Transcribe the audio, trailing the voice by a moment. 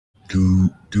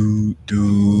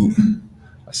Do.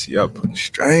 I see y'all putting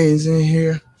strains in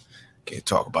here. Can't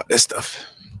talk about that stuff.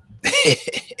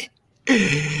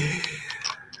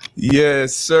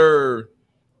 Yes, sir.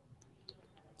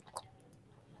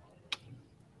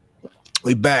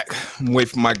 We back. I'm waiting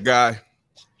for my guy,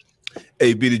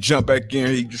 AB, to jump back in.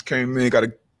 He just came in.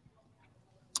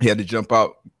 He had to jump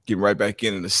out, get right back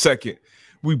in a second.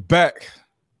 We back.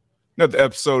 Another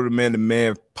episode of the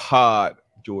Man Pod.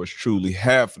 Yours truly,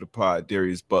 half of the pod,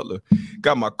 Darius Butler.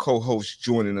 Got my co-host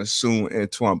joining us soon,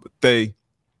 Antoine Bethea.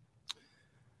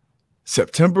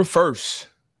 September 1st,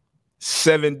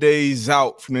 7 days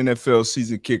out from the NFL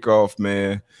season kickoff,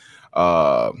 man.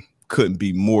 Couldn't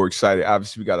be more excited.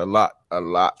 Obviously, we got a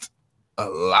lot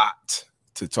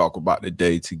to talk about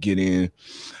today, to get into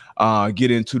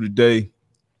the day.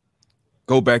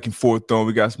 Go back and forth on.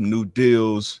 We got some new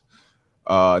deals.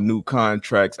 New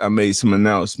contracts. I made some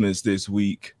announcements this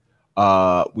week.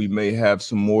 We may have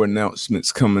some more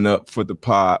announcements coming up for the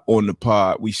pod, on the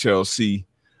pod. We shall see.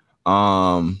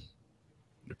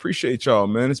 Appreciate y'all,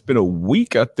 man. It's been a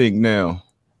week, I think, now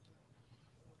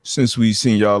since we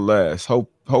seen y'all last.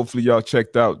 Hopefully y'all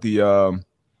checked out the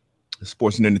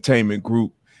Sports and Entertainment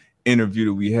Group interview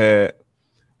that we had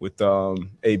with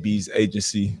AB's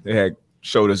agency. They had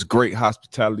showed us great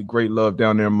hospitality, great love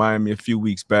down there in Miami a few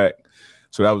weeks back.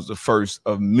 So that was the first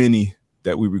of many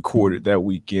that we recorded that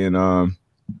weekend.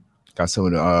 Got some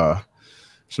of the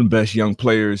some best young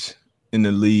players in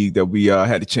the league that we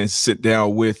had a chance to sit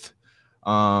down with.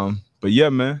 But yeah,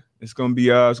 man, it's gonna be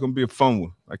a fun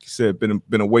one. Like you said,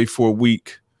 been away for a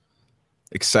week.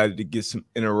 Excited to get some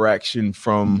interaction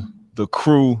from the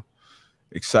crew.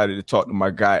 Excited to talk to my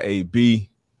guy AB.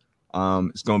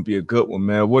 It's going to be a good one,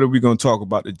 man. What are we going to talk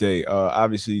about today?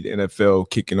 Obviously, the NFL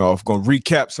kicking off. Going to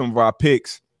recap some of our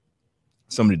picks,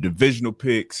 some of the divisional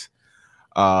picks,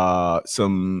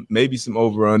 some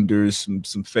over-unders,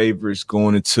 some favorites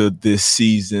going into this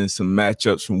season, some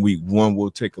matchups from week one.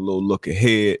 We'll take a little look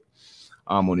ahead.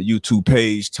 On the YouTube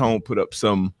page, Tone put up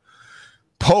a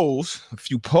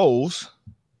few polls.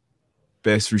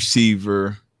 Best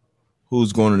receiver,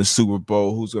 who's going to the Super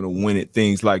Bowl, who's going to win it,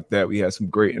 things like that. We had some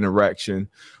great interaction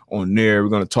on there. We're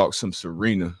going to talk some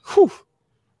Serena. Whew.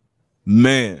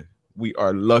 Man, we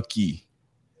are lucky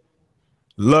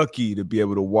to be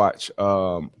able to watch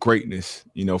greatness,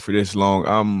 for this long.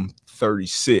 I'm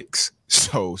 36,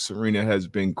 so Serena has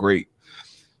been great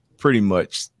pretty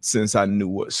much since I knew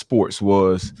what sports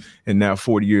was, and now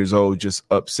 40 years old, just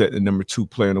upset the number 2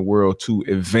 player in the world to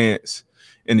advance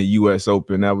in the U.S.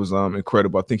 Open. That was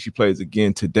incredible. I think she plays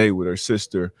again today with her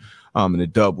sister in the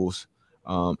doubles,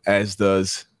 as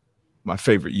does my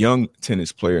favorite young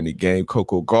tennis player in the game,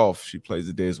 Coco Gauff. She plays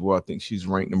today as well. I think she's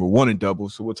ranked number 1 in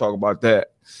doubles, so we'll talk about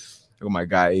that. Look at my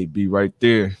guy AB right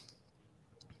there.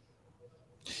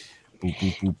 Boop,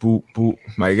 boop, boop, boop, boop.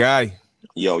 My guy.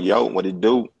 Yo, what it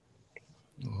do?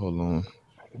 Hold on.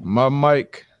 My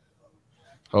mic.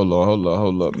 Hold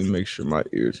on. Let me make sure my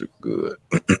ears are good.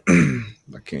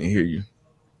 I can't hear you.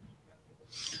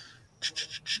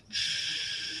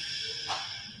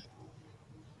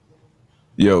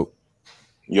 Yo,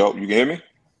 you can hear me?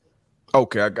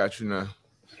 Okay, I got you now.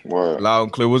 Word. Loud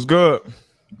and clear. What's good?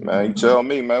 Man, you tell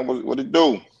me, man, what it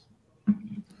do?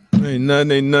 Ain't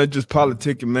nothing, just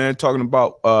politicking, man. Talking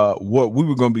about what we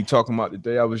were going to be talking about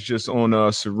today. I was just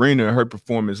on Serena and her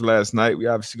performance last night. We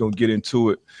obviously going to get into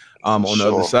it on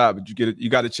the other side, but you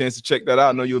got a chance to check that out.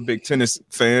 I know you're a big tennis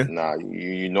fan. Nah,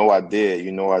 you know I did.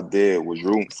 Was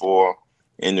rooting for,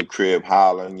 in the crib,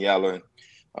 hollering, yelling.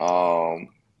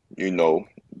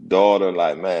 Daughter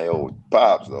like, man,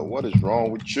 Pops, what is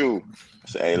wrong with you? I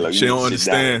say, hey, look, she don't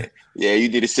understand. Yeah, you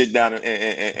need to sit down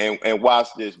and watch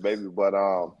this, baby. But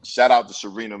shout out to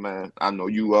Serena, man. I know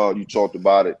you talked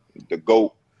about it, the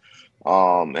GOAT.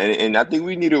 And I think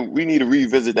we need to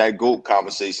revisit that GOAT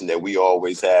conversation that we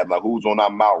always have. Like, who's on our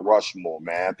Mount Rushmore,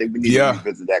 man? I think we need to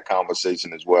revisit that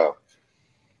conversation as well.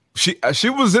 She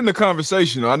was in the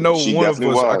conversation. I know one of us.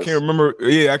 Was. I can't remember.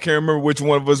 Yeah, I can't remember which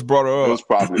one of us brought her up. It was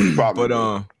probably.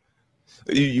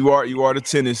 But you are the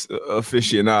tennis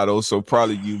aficionado, so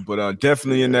probably you. But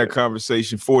definitely in that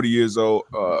conversation. 40 years old,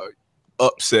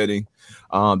 upsetting.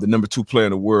 The number 2 player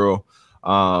in the world.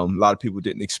 A lot of people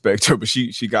didn't expect her, but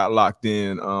she got locked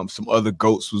in. Some other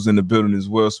GOATs was in the building as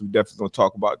well, so we definitely gonna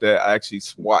talk about that. I actually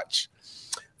watched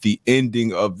the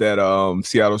ending of that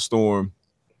Seattle Storm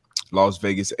Las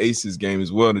Vegas Aces game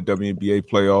as well in the WNBA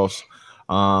playoffs.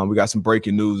 We got some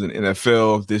breaking news in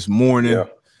NFL this morning. Yeah.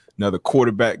 Another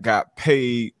quarterback got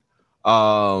paid.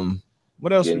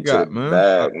 What else Get we into the got, man?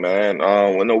 bag, man.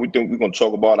 I know we think we're gonna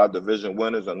talk about our division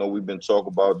winners. I know we've been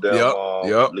talking about them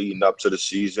Yep. leading up to the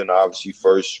season. Obviously,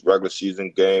 first regular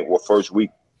season game or first week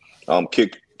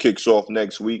kicks off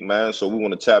next week, man. So we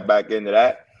want to tap back into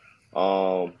that.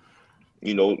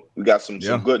 We got some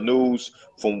good news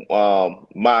from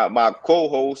my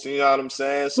co-host. You know what I'm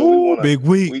saying? So we want to big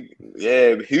week.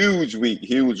 huge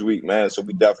week, man. So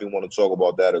we definitely want to talk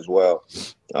about that as well.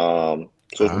 So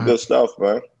some good stuff,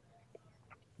 man.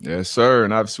 Yes, sir.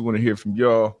 And obviously want to hear from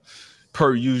y'all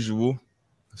per usual.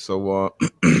 So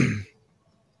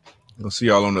we'll see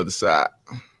y'all on the other side.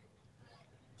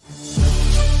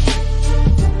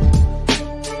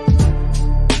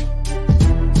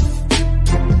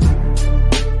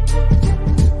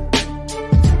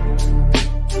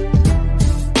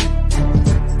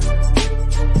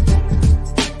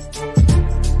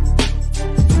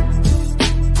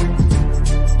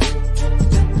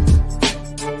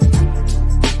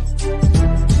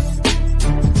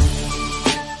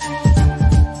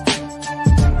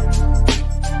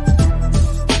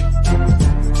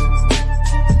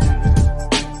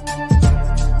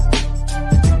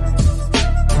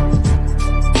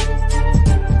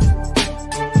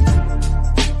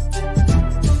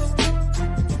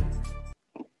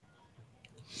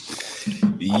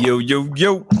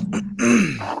 Yo.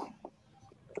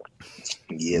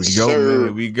 Yes, sir.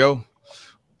 Here we go.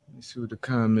 Let's see what the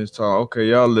comments talk. Okay,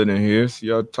 y'all living here. So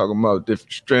y'all talking about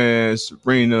different strands,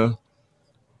 Serena,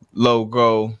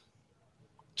 logo,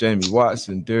 Jamie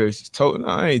Watson, Darius is toasting.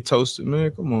 I ain't toasted, man.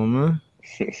 Come on, man.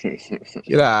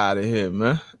 Get out of here,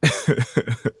 man.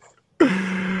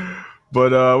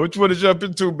 But what you want to jump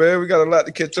into, man? We got a lot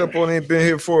to catch up on. Ain't been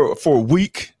here for a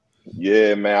week.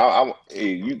 Yeah, man.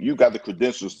 You got the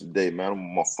credentials today, man. I'm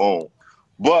on my phone,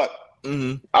 but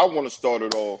I want to start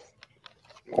it off.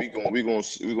 We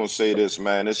gonna say this,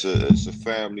 man. It's a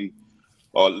family,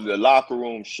 the locker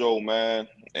room show, man.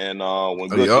 And when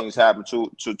good things happen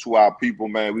to our people,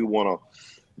 man, we want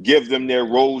to give them their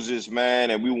roses,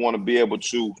 man, and we want to be able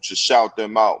to shout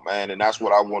them out, man. And that's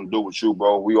what I want to do with you,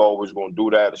 bro. We always gonna do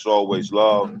that. It's always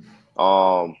love.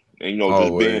 And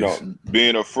just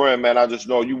being a friend, man. I just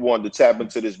know you wanted to tap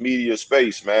into this media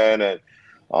space, man,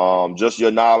 and just your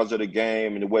knowledge of the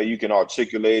game and the way you can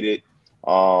articulate it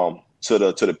to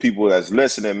the people that's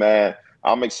listening, man.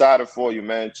 I'm excited for you,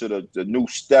 man, to the new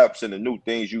steps and the new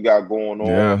things you got going on.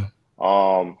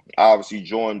 Yeah. Obviously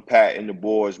join Pat and the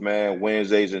boys, man,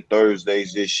 Wednesdays and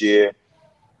Thursdays this year.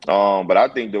 But I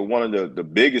think that one of the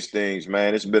biggest things,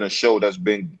 man, it's been a show that's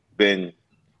been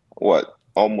what?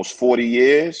 Almost 40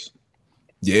 years.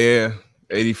 Yeah,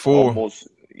 84.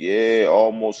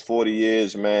 Almost 40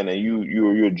 years, man. And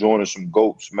you're joining some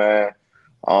GOATs, man.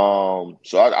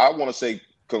 So I want to say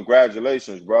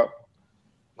congratulations, bro.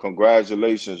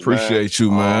 Congratulations, Appreciate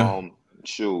you, man.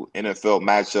 NFL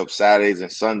matchup Saturdays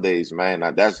and Sundays, man.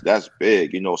 Now that's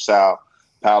big.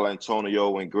 Pal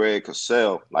Antonio and Greg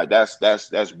Cassell. Like that's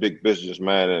big business,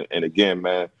 man. And again,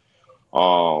 man,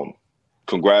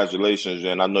 congratulations,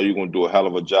 and I know you're gonna do a hell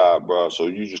of a job, bro. So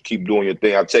you just keep doing your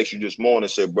thing. I text you this morning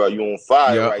and said, bro, you on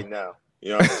fire right now.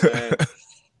 You know what I'm saying?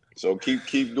 So keep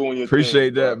doing your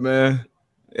Appreciate thing. That, bro. Man.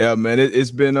 Yeah, man.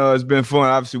 It's been fun.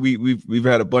 Obviously, we've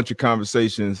had a bunch of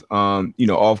conversations,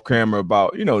 off camera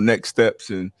about next steps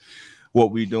and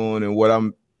what we're doing and what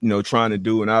I'm trying to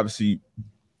do. And obviously,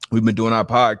 we've been doing our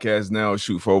podcast now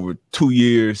for over 2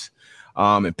 years,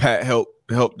 and Pat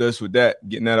helped us with that,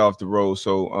 getting that off the road.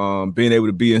 So being able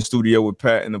to be in studio with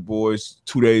Pat and the boys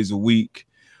 2 days a week.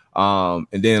 And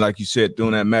then, like you said,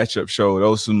 doing that matchup show,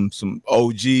 those some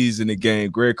OGs in the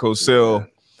game. Greg Cosell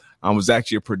was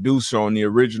actually a producer on the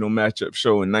original matchup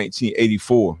show in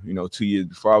 1984, 2 years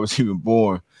before I was even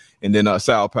born. And then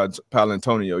Sal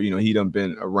Palantonio, he done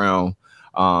been around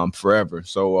forever.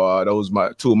 So those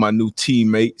two of my new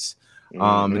teammates.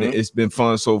 And it's been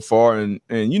fun so far. And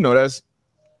that's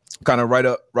kind of right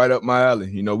up my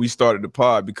alley. We started the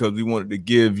pod because we wanted to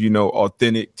give,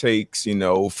 authentic takes,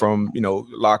 from,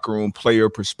 locker room player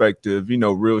perspective,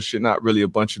 real shit, not really a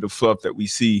bunch of the fluff that we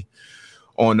see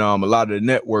on a lot of the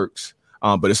networks.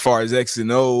 But as far as X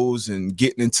and O's and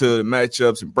getting into the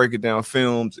matchups and breaking down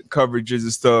films and coverages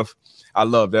and stuff, I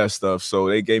love that stuff. So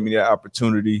they gave me that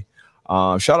opportunity.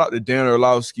 Shout out to Dan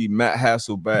Orlowski, Matt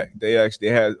Hasselback. They actually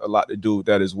had a lot to do with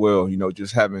that as well.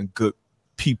 Just having good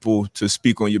people to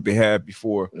speak on your behalf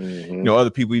before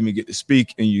other people even get to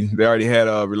speak, and they already had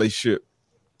a relationship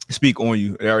speak on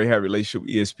you. They already had a relationship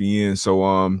with ESPN,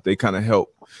 so they kind of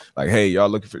help. Like, hey, y'all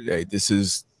looking for? Hey, this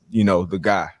is the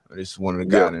guy. This is one of the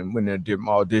guys, and when they did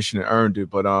my audition and earned it.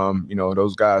 But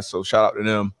those guys. So shout out to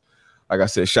them. like I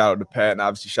said, shout out to Pat, and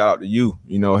obviously shout out to you,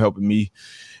 helping me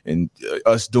and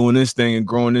us doing this thing and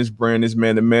growing this brand, this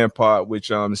Man to Man pod,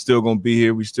 which is still going to be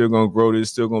here. We still going to grow this,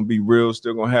 still going to be real,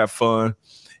 still going to have fun.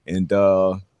 And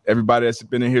everybody that's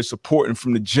been in here supporting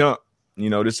from the jump,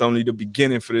 this is only the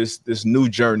beginning for this new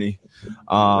journey,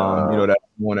 that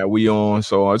one that we on.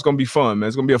 So it's going to be fun, man.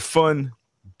 It's going to be a fun,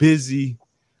 busy,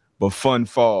 but fun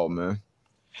fall, man.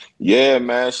 Yeah,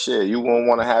 man. Shit, you won't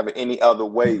want to have it any other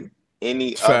way.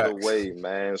 Other way,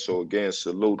 man. So again,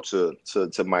 salute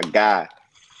to my guy,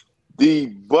 D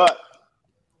Butt.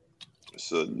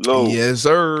 Salute. Yes,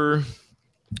 sir.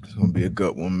 It's gonna be a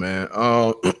good one, man.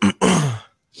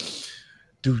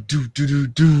 Do.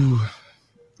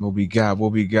 What we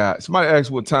got? Somebody asked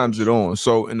what time's it on.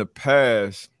 So in the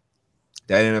past,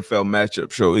 that NFL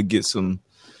matchup show, it gets some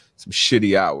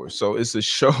shitty hours. So it's a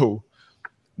show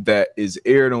that is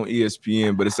aired on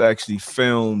ESPN, but it's actually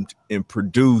filmed and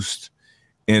produced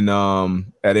in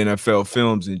at NFL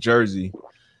Films in Jersey.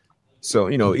 So,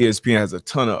 ESPN has a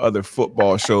ton of other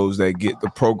football shows that get the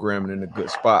programming in the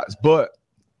good spots, but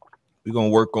we're going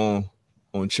to work on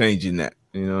changing that,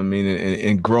 you know what I mean?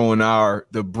 And growing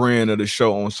the brand of the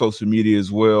show on social media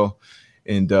as well.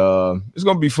 And it's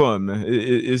going to be fun, man.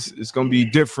 It's going to be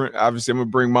different. Obviously, I'm going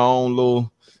to bring my own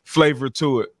little flavor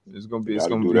to it. It's going to be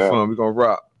fun. We're going to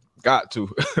rock. Got to.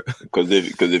 Because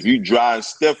if you dry and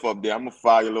stiff up there, I'm going to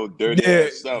fire your little dirty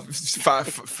ass up.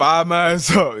 Fire my ass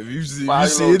up. If you see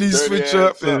any switch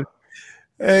up and,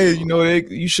 hey,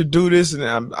 you should do this.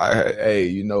 And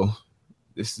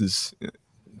this is,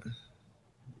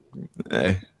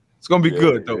 hey, it's going to be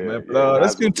good, though, man. But,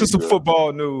 let's get into some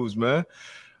football news, man.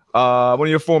 One of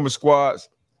your former squads,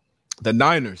 the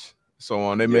Niners,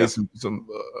 they made some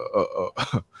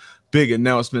big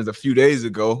announcements a few days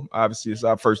ago. Obviously, it's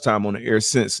our first time on the air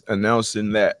since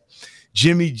announcing that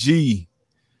Jimmy G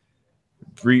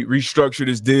restructured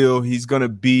his deal. He's going to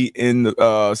be in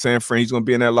San Fran. He's going to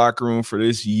be in that locker room for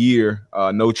this year.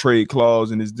 No trade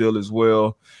clause in his deal as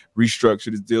well.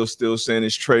 Restructured his deal, still saying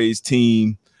it's Trey's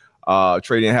team.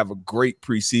 Trey didn't have a great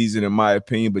preseason, in my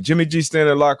opinion, but Jimmy G staying in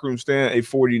the locker room, staying a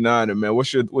 49er, man.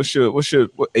 What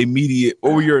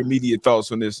were your immediate thoughts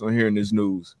on this, on hearing this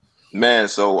news? Man,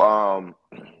 so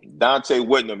Dante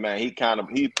Whitner, man, he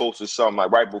posted something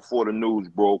like right before the news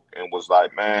broke and was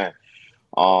like, man,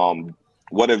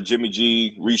 what if Jimmy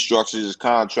G restructures his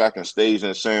contract and stays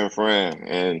in San Fran?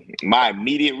 And my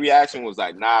immediate reaction was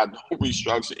like, nah, don't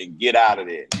restructure and get out of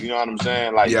there. You know what I'm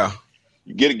saying? Like, yeah.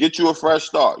 Get you a fresh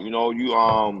start. Trey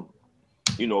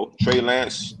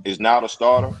Lance is now the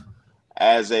starter.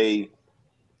 As a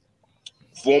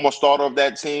former starter of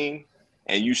that team,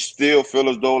 and you still feel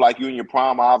as though like you in your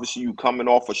prime. Obviously,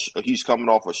 he's coming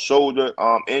off a shoulder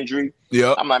injury.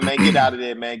 Yeah, I'm like, man, get out of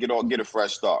there, man. Get a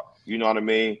fresh start. You know what I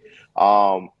mean?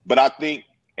 But I think,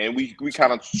 and we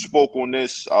kind of spoke on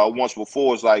this once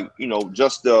before. It's like,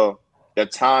 just the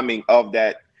timing of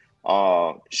that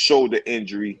shoulder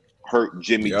injury hurt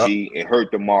Jimmy G and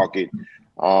hurt the market.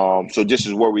 So this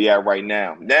is where we at right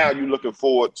now. Now you're looking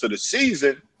forward to the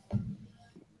season.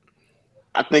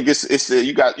 I think it's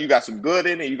you got some good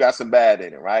in it, you got some bad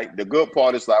in it, right? The good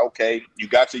part is like, okay, you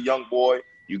got your young boy,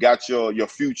 you got your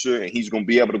future, and he's gonna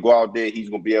be able to go out there, he's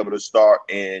gonna be able to start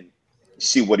and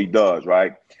see what he does,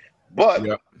 right?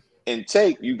 But in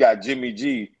take, you got Jimmy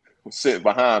G sitting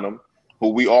behind him,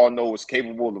 who we all know is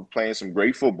capable of playing some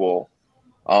great football.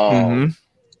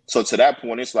 So to that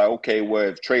point, it's like, okay, well,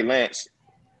 if Trey Lance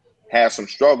has some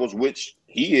struggles, which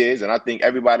he is, and I think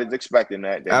everybody's expecting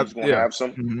that he's going to have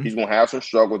some. He's going to have some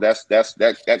struggle.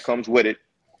 That comes with it.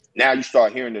 Now you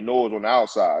start hearing the noise on the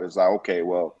outside. It's like, okay,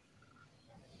 well,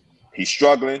 he's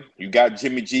struggling. You got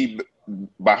Jimmy G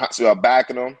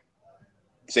backing him.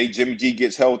 Say Jimmy G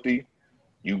gets healthy,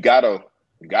 you got a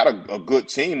good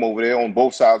team over there on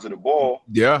both sides of the ball.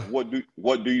 Yeah. What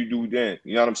do you do then?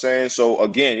 You know what I'm saying? So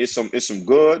again, it's some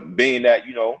good, being that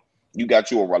you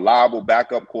got you a reliable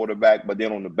backup quarterback, but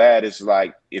then on the bad, it's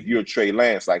like, if you're Trey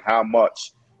Lance, like, how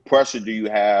much pressure do you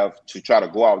have to try to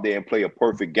go out there and play a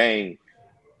perfect game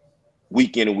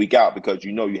week in and week out, because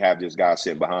you have this guy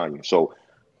sitting behind you. So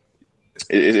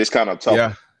it's kind of tough.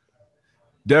 Yeah,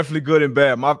 definitely good and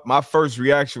bad. My first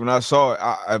reaction when I saw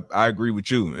it, I agree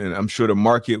with you, and I'm sure the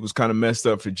market was kind of messed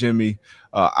up for Jimmy.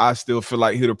 I still feel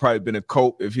like he'd have probably been a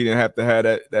cope if he didn't have to have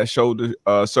that shoulder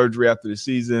surgery after the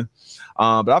season.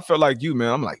 But I felt like you,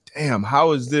 man. I'm like, damn,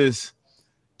 how is this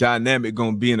dynamic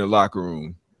going to be in the locker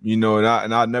room? And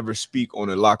I never speak on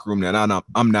a locker room that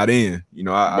I'm not in.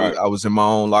 I was in my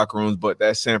own locker rooms, but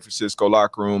that San Francisco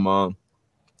locker room,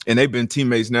 and they've been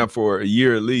teammates now for a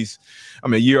year at least. I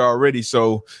mean, a year already.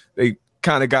 So they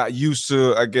kind of got used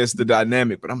to, I guess, the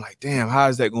dynamic. But I'm like, damn, how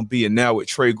is that going to be? And now with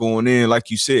Trey going in,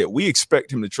 like you said, we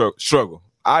expect him to struggle.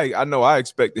 I know I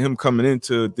expected him coming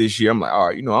into this year. I'm like, all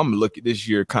right, I'm going to look at this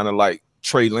year kind of like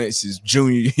Trey Lance's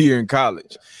junior year in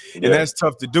college. Yeah. And that's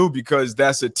tough to do because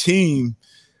that's a team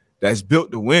that's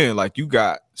built to win. Like, you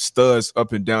got studs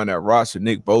up and down that roster: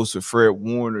 Nick Bosa, Fred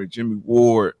Warner, Jimmy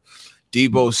Ward,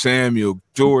 Deebo Samuel,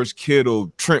 George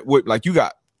Kittle, Trent Wood. Like, you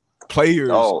got players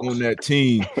on that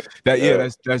team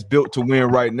that that's built to win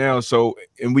right now. So,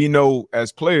 and we know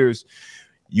as players,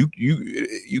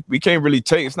 we can't really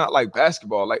take, it's not like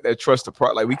basketball, like that trust the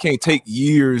part. Like, we can't take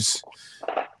years,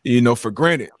 for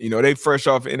granted. They fresh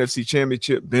off an NFC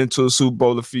championship, been to a Super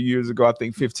Bowl a few years ago. I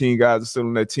think 15 guys are still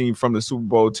on that team from the Super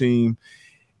Bowl team.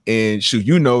 And shoot,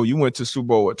 you went to Super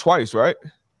Bowl twice, right?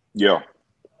 Yeah.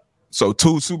 So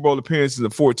 2 Super Bowl appearances in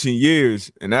 14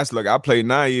 years. And that's like, I played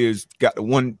 9 years, got the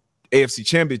one AFC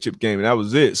championship game, and that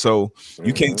was it. So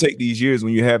you can't take these years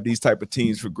when you have these type of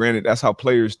teams for granted. That's how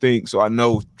players think. So I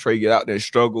know Trey get out there and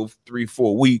struggle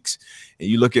 3-4 weeks, and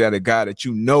you look at a guy that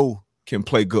can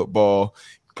play good ball,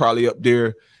 probably up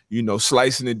there,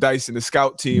 slicing and dicing the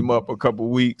scout team up a couple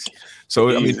weeks.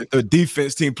 So, I mean, the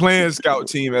defense team playing scout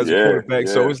team as a quarterback.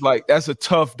 Yeah. So it's like, that's a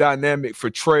tough dynamic for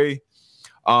Trey.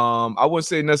 I wouldn't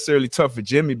say necessarily tough for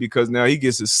Jimmy because now he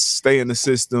gets to stay in the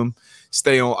system,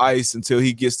 stay on ice until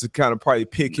he gets to kind of probably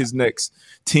pick his next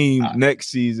team next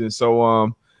season.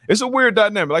 So it's a weird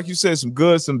dynamic. Like you said, some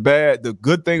good, some bad. The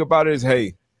good thing about it is,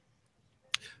 hey,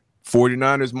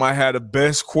 49ers might have the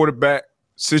best quarterback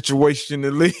situation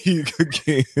in the league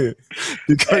again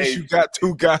because you got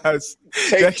 2 guys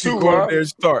that can go in there and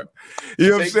start. You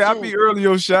know what I'm saying? I be early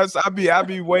on shots. I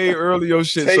be way early on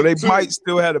shit. So they might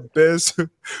still have the best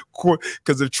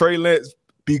because if Trey Lance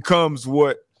becomes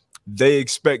what they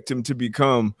expect him to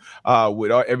become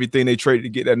with everything they traded to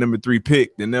get that number 3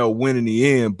 pick, then they'll win in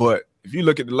the end. But if you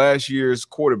look at the last year's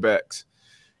quarterbacks,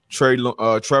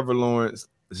 Trevor Lawrence,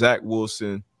 Zach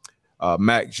Wilson,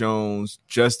 Mac Jones,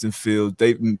 Justin Fields,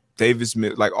 Davis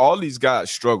Mills, like all these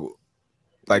guys struggled.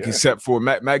 Like except for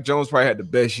Mac Jones probably had the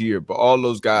best year, but all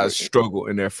those guys struggled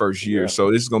in their first year.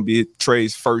 So this is going to be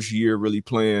Trey's first year really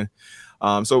playing.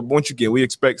 So once again, we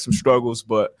expect some struggles,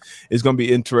 but it's going to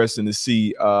be interesting to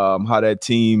see how that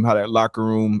team, how that locker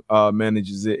room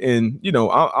manages it. And,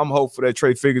 I'm hopeful that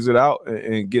Trey figures it out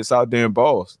and gets out there and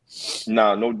balls.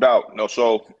 Nah, no doubt. No,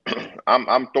 so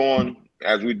I'm throwing,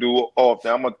 as we do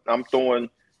often, I'm throwing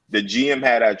the GM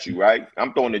hat at you, right?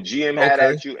 I'm throwing the GM hat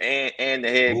at you and the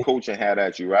head coaching hat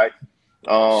at you, right?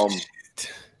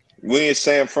 We in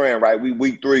San Fran, right? We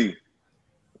week 3.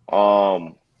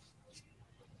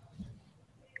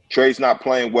 Trey's not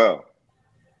playing well.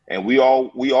 And we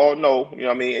all know,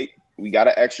 we got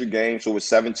an extra game, so it's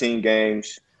 17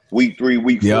 games. Week 3,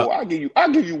 week 4. I'll give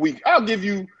you week 5.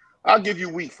 I'll give you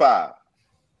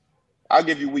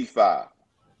week 5.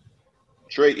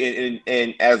 Trey,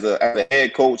 and as a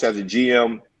head coach, as a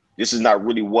GM, this is not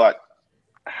really what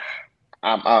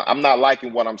I'm not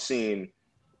liking what I'm seeing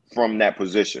from that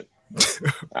position.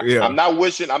 I'm not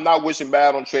wishing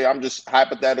bad on Trey. I'm just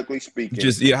hypothetically speaking.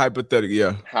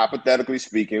 Hypothetically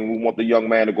speaking, we want the young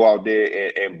man to go out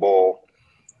there and ball.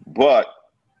 But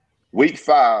week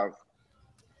 5,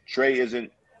 Trey isn't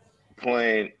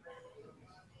playing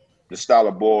the style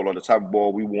of ball or the type of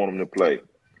ball we want him to play.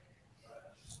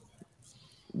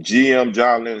 GM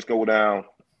John Lynch go down.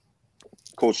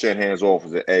 Coach Shanahan's off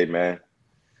and said, "Hey man,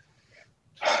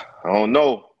 I don't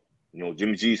know.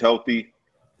 Jimmy G's healthy.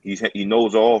 He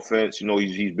knows the offense.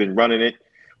 He's been running it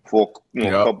for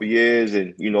a couple years,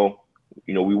 and we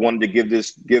wanted to give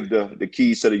the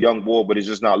keys to the young boy, but it's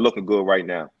just not looking good right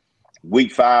now.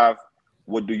 Week 5,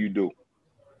 what do you do?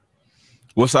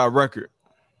 What's our record?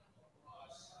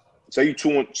 Say you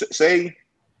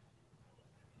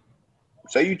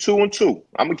 2-2.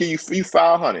 I'm gonna give you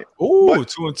 500. Ooh,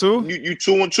 2-2. You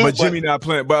 2-2. But Jimmy not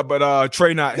playing. But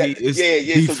Trey not. So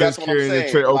that's what I'm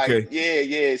saying. Trey,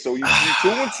 okay. Like, so you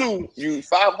 2-2. You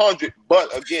 500.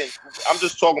 But again, I'm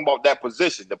just talking about that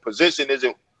position. The position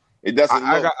isn't. It doesn't.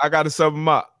 I got to sub him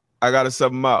out.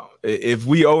 If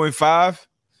we 0-5,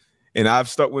 and I've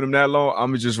stuck with him that long, I'm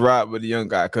gonna just ride with the young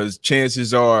guy because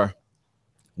chances are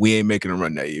we ain't making a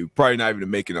run that year. Probably not even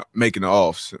making the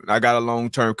offs. I got a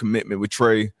long-term commitment with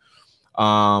Trey.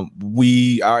 Our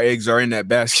eggs are in that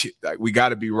basket. Like, we got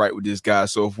to be right with this guy.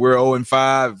 So if we're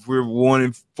 0-5, if we're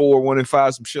 1-4,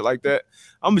 1-5, some shit like that,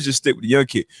 I'm gonna just stick with the young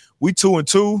kid. We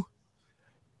 2-2,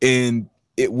 and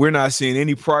we're not seeing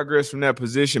any progress from that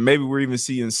position. Maybe we're even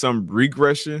seeing some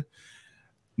regression.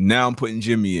 Now I'm putting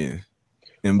Jimmy in,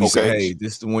 and we say, hey,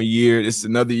 this is the 1 year. This is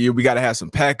another year. We got to have some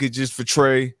packages for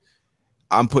Trey.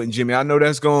 I'm putting Jimmy. I know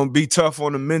that's going to be tough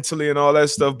on him mentally and all that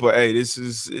stuff, but hey, it's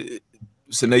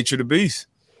the nature of the beast.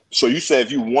 So you said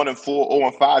if you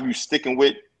 1-4, 0-5, you sticking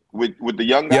with the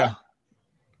young guy?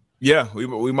 Yeah.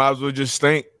 We might as well just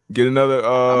think, get another.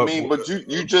 But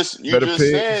you just pick.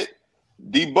 said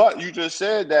D-Butt. You just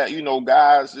said that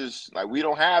guys is like we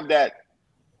don't have that.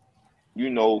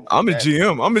 I'm a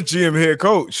GM. I'm a GM head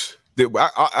coach.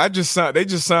 I just signed. They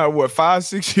just signed what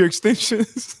 5-6 year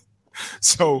extensions.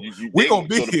 So we're gonna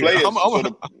be here.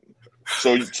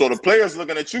 So the players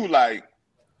looking at you like,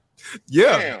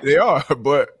 yeah, damn. They are.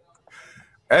 But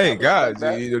hey, guys,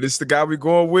 this is the guy we're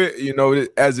going with.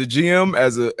 As a GM,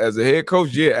 as a head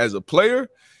coach, as a player,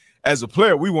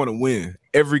 we want to win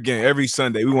every game, every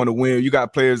Sunday. We want to win. You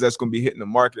got players that's going to be hitting the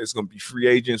market. That's going to be free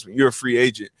agents. When you're a free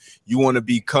agent, you want to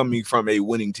be coming from a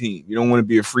winning team. You don't want to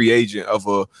be a free agent of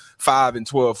a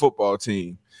 5-12 football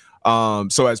team.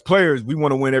 So as players, we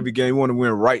want to win every game. We want to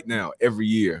win right now, every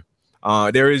year.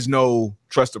 There is no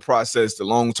trust the process, the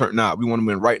long term. We want to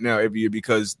win right now, every year,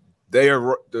 because they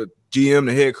are the GM,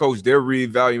 the head coach. They're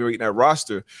reevaluating that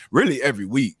roster really every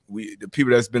week. The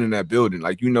people that's been in that building,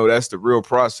 that's the real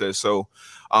process. So,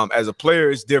 as a player,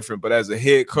 it's different, but as a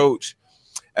head coach,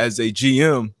 as a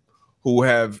GM who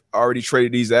have already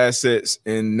traded these assets,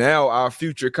 and now our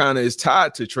future kind of is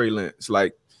tied to Trey Lance.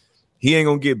 Like, he ain't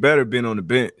gonna get better being on the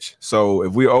bench. So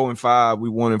if we're 0-5, we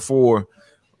 1-4,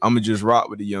 I'm gonna just rock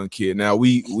with the young kid. Now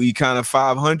we kind of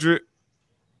 500.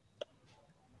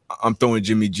 I'm throwing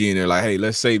Jimmy G in there, like, hey,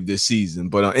 let's save this season.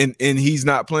 But and he's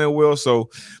not playing well. So,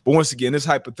 but once again, it's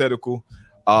hypothetical.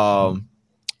 We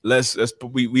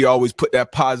always put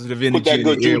that positive energy. Put that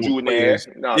good juju in there.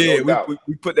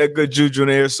 We put that good juju in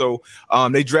there. So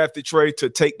they drafted Trey to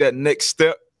take that next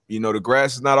step. The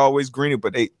grass is not always greener,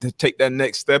 but they take that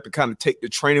next step and kind of take the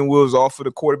training wheels off of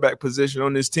the quarterback position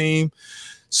on this team.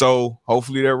 So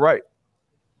hopefully they're right.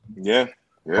 Yeah.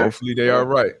 Hopefully they are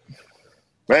right.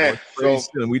 Man, so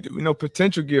we know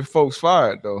potential get folks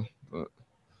fired though. But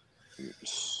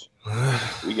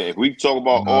if we talk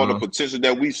about all the potential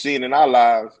that we've seen in our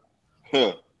lives,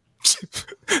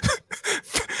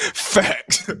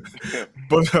 facts.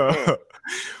 But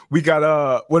we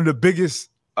got one of the biggest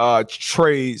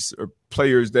trades or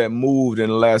players that moved in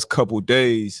the last couple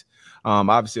days.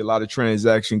 Obviously, a lot of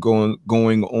transaction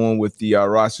going on with the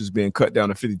rosters being cut down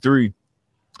to 53.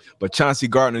 But Chauncey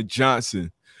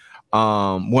Gardner-Johnson,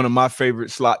 one of my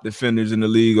favorite slot defenders in the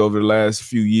league over the last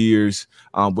few years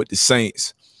with the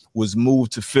Saints, was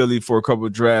moved to Philly for a couple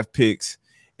of draft picks.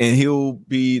 And he'll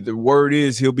be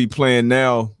playing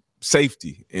now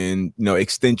safety. And,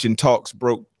 extension talks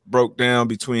broke down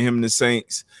between him and the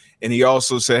Saints. And he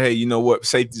also said, hey, you know what?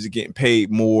 Safeties are getting paid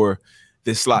more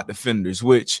than slot defenders,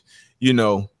 which,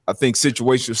 I think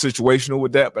situational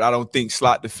with that, but I don't think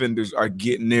slot defenders are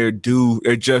getting their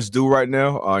just due right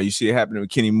now. You see it happening with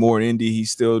Kenny Moore in Indy.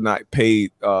 He's still not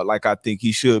paid like I think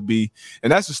he should be.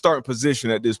 And that's the starting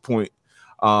position at this point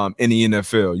in the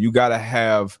NFL. You got to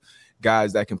have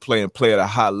guys that can play at a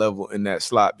high level in that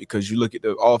slot, because you look at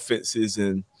the offenses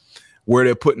and where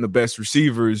they're putting the best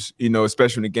receivers,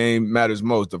 especially when the game matters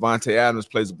most. Devontae Adams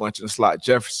plays a bunch in the slot.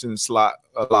 Jefferson slot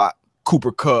a lot.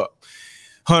 Cooper Kupp.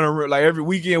 Hunter, like every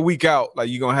week in, week out, like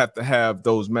you're going to have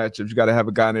those matchups. You got to have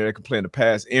a guy in there that can play in the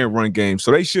pass and run game.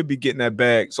 So they should be getting that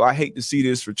bag. So I hate to see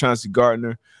this for Chauncey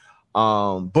Gardner.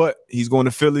 But he's going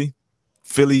to Philly.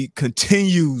 Philly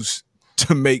continues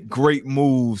to make great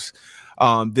moves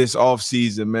this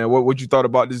offseason, man. What you thought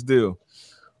about this deal?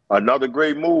 Another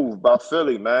great move by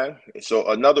Philly, man. So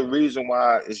another reason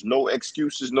why it's no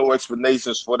excuses, no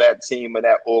explanations for that team and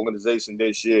that organization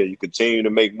this year. You continue to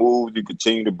make moves. You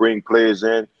continue to bring players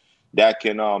in that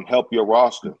can help your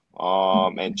roster.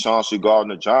 And Chauncey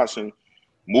Gardner-Johnson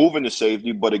moving to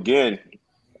safety. But again,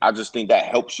 I just think that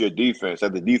helps your defense.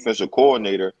 As the defensive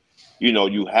coordinator,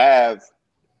 you have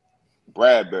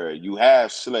Bradbury, you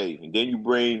have Slay, and then you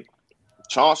bring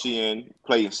Chauncey in,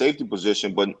 play in safety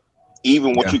position, but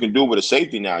even what you can do with a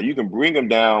safety now, you can bring them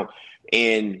down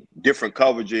in different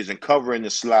coverages and covering the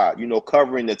slot,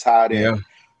 covering the tight end. Yeah.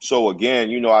 So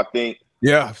again, I think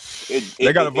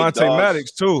they got Avonte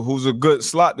Maddox too, who's a good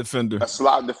slot defender. A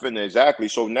slot defender, exactly.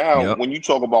 So now when you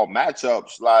talk about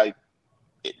matchups, like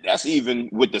that's even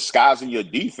with disguising your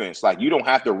defense. Like you don't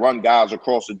have to run guys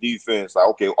across the defense. Like,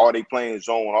 okay, are they playing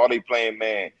zone? Are they playing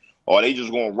man? Or are they just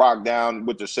going to rock down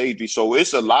with the safety? So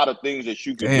it's a lot of things that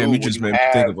you can do. Damn, you just made me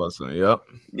think about something. Yep.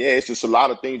 Yeah, it's just a lot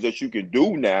of things that you can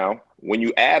do now when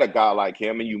you add a guy like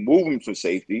him and you move him to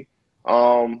safety.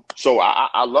 So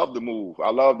I love the move.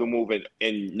 I love the move,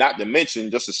 and not to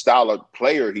mention just the style of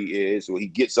player he is, where he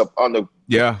gets up under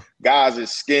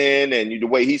guys' skin and the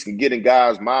way he can get in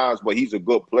guys' minds. But he's a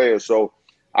good player, so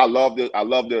I love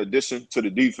the addition to the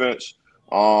defense.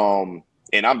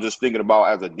 And I'm just thinking about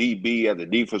as a DB, as a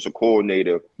defensive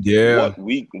coordinator,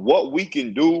 what we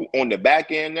can do on the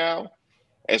back end now,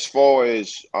 as far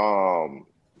as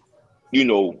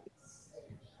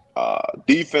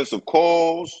defensive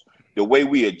calls, the way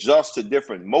we adjust to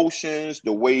different motions,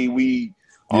 the way we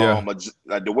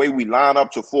line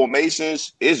up to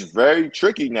formations is very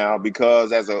tricky now,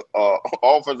 because as a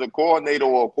offensive coordinator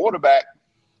or a quarterback,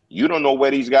 you don't know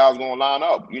where these guys are going to line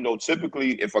up.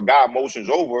 Typically if a guy motions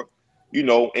over,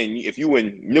 and if you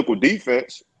in nickel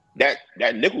defense, that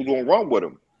nickel's going to run with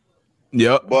him.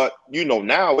 Yep. But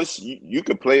now it's you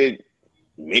can play it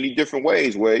many different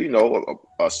ways, where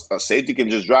a safety can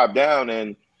just drop down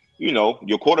and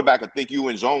your quarterback will think you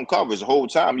in zone coverage the whole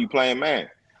time you playing man.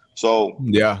 So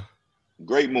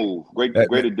great move, great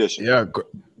addition. Yeah,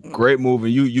 great move.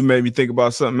 And you made me think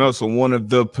about something else. So one of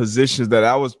the positions that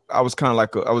I was kind of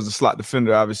like I was a slot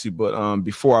defender, obviously, but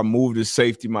before I moved to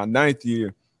safety my 9th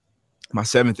year, my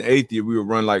 7th and 8th year, we would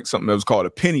run like something that was called a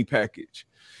penny package,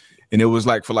 and it was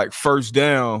like for like first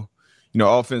down.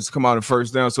 Offense come out in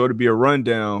first down, so it'd be a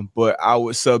rundown, but I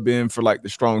would sub in for like the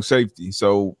strong safety.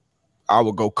 So I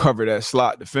would go cover that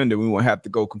slot defender. We won't have to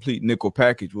go complete nickel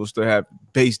package. We'll still have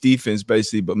base defense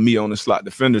basically, but me on the slot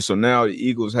defender. So now the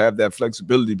Eagles have that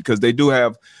flexibility, because they do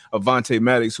have Avonte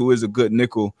Maddox, who is a good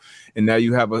nickel, and now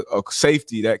you have a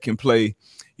safety that can play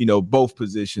both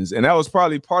positions. And that was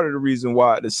probably part of the reason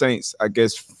why the Saints, I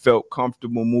guess, felt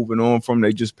comfortable moving on from.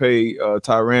 They just paid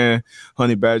Tyrann.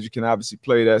 Honey Badger can obviously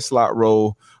play that slot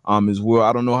role as well.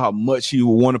 I don't know how much he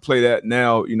will want to play that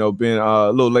now, being a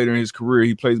little later in his career.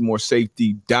 He plays more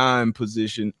safety dime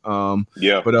position. But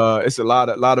it's a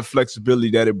lot of flexibility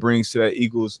that it brings to that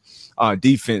Eagles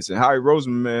defense. And Howie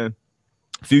Roseman, man,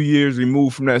 a few years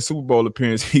removed from that Super Bowl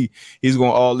appearance, he's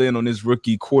going all in on this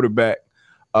rookie quarterback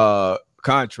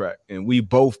contract, and we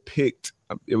both picked.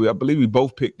 I believe we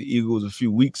both picked the Eagles a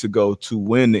few weeks ago to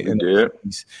win the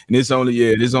NFC. And this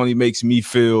only makes me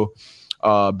feel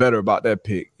better about that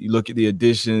pick. You look at the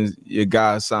additions. Your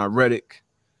guys signed Reddick,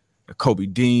 Kobe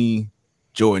Dean,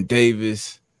 Jordan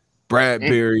Davis,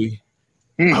 Bradbury,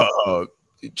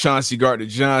 Chauncey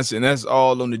Gardner-Johnson. That's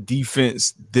all on the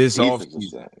defense this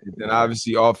offseason. Then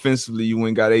obviously offensively, you went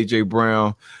and got A.J.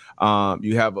 Brown.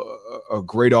 You have a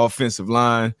great offensive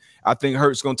line. I think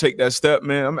Hurt's gonna take that step,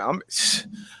 man. I'm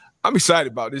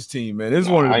excited about this team, man. This is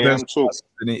one of the best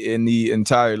in the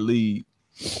entire league.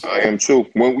 I am too.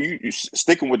 When you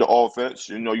sticking with the offense,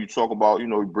 you talk about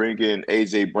bring in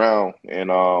AJ Brown,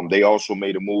 and they also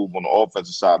made a move on the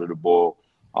offensive side of the ball.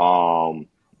 Jalen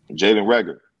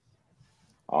Reagor,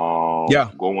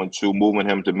 moving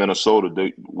him to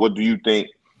Minnesota. What do you think?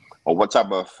 Or what type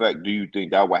of effect do you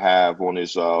think that would have on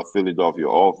this Philadelphia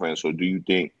offense? Or do you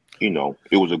think,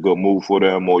 it was a good move for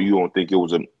them, or you don't think it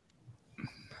was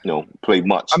play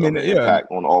much impact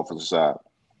on the offensive side?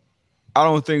 I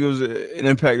don't think it was an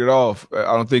impact at all.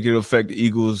 I don't think it'll affect the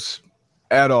Eagles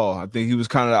at all. I think he was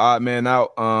kind of the odd man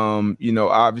out.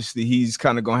 Obviously he's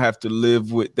kind of going to have to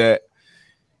live with that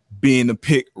being a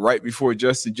pick right before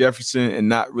Justin Jefferson and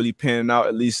not really panning out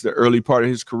at least the early part of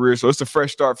his career. So it's a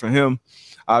fresh start for him.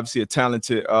 Obviously a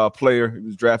talented player. He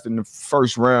was drafted in the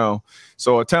first round.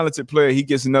 So a talented player, he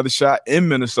gets another shot in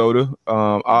Minnesota,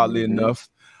 oddly enough.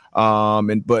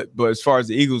 But as far as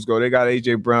the Eagles go, they got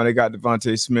A.J. Brown, they got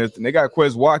Devontae Smith, and they got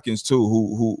Quez Watkins too,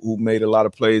 who made a lot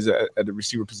of plays at the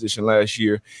receiver position last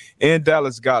year, and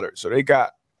Dallas Goedert. So they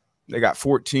got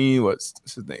 14. What's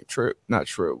his name? Not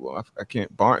Trip. Well, I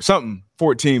can't Barnes. Something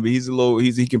 14, but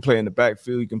he can play in the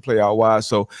backfield. He can play out wide.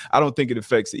 So I don't think it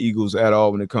affects the Eagles at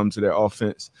all when it comes to their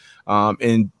offense.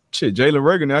 And Jalen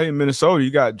Reagor now in Minnesota.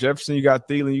 You got Jefferson, you got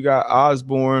Thielen, you got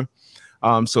Osborne.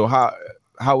 So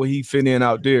how would he fit in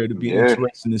out there? To be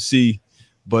interesting to see.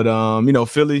 But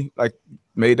Philly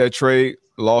made that trade,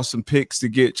 lost some picks to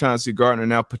get Chauncey Gardner,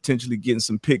 now potentially getting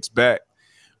some picks back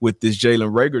with this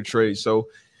Jalen Reagor trade. So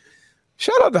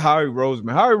shout out to Howie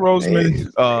Roseman. Howie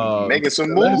Roseman making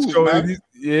some moves, man.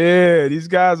 These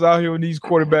guys out here with these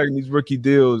quarterbacks and these rookie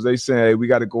deals, they say, hey, we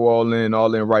got to go all in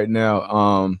right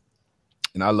now.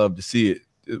 And I love to see it.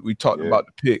 We talked about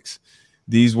the picks.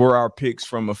 These were our picks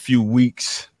from a few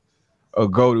weeks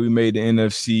ago that we made the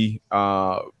NFC.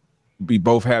 We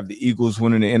both have the Eagles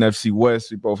winning the NFC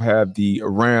West. We both have the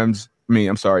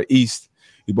East.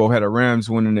 We both had the Rams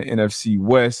winning the NFC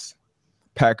West,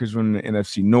 Packers winning the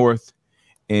NFC North,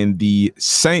 and the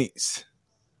Saints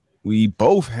we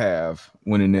both have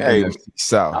winning the Hey, NFC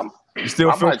South. You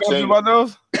still I feel might confident change. about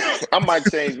those? I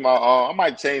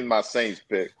might change my Saints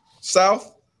pick.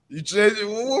 South? You change it?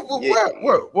 Yeah.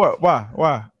 What?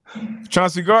 Why?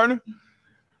 Chauncey Gardner?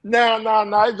 No.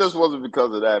 It just wasn't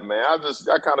because of that, man.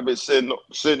 I kind of been sitting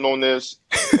on this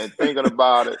and thinking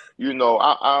about it. You know,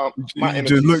 my You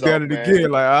just NFC looked at South, it man.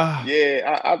 again, like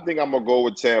Yeah, I think I'm gonna go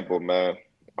with Tampa, man.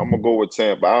 I'm gonna go with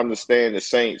Tampa. I understand the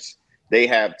Saints; they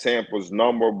have Tampa's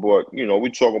number, but you know,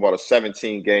 we're talking about a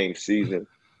 17-game season.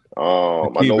 I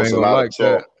Keith know it's ain't a gonna lot of like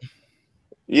that. talk.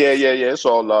 Yeah. It's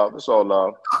all love. It's all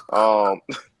love.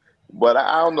 But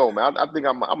I don't know, man. I think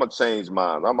I'm gonna change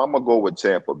mine. I'm gonna go with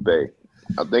Tampa Bay.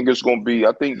 I think it's gonna be.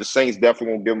 I think the Saints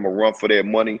definitely gonna give them a run for their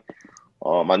money.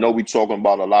 I know we're talking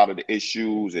about a lot of the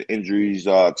issues and injuries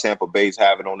Tampa Bay's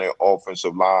having on their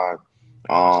offensive line.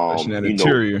 Especially that You know,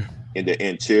 interior. in the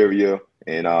interior,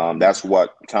 and that's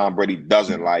what Tom Brady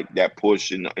doesn't like, that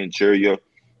push in the interior.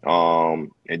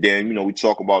 And then you know we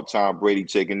talk about Tom Brady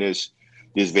taking this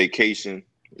vacation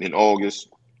in August.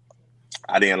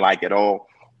 I didn't like it all,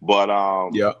 but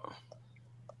Yeah.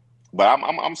 but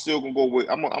I'm still gonna go with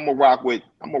I'm gonna rock with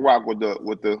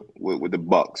the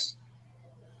Bucks.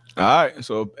 All right.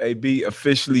 So AB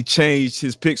officially changed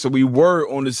his pick. So we were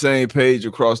on the same page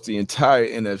across the entire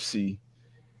NFC.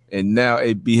 And now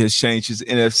AB has changed his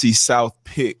NFC South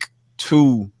pick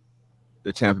to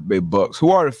the Tampa Bay Bucks,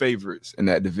 who are the favorites in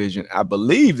that division. I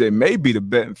believe they may be the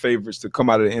betting favorites to come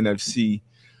out of the NFC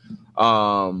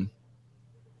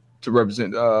to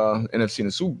represent NFC in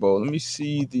the Super Bowl. Let me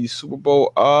see the Super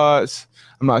Bowl odds.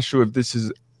 I'm not sure if this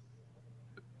is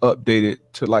updated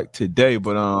to like today,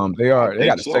 but they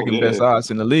got the second best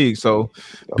odds in the league. So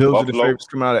Bills are the favorites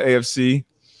coming out of AFC.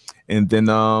 And then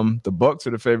the Bucks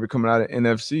are the favorite coming out of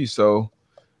NFC. So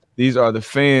these are the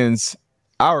fans,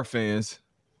 our fans,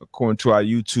 according to our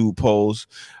YouTube polls,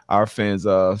 our fans'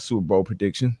 Super Bowl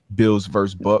prediction: Bills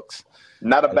versus Bucks.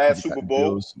 Not a bad Super Bowl.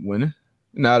 Bills winning.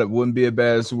 Now it wouldn't be a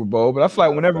bad Super Bowl, but I feel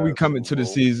like whenever we come into the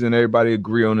season, everybody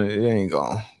agree on it. It ain't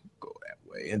gonna go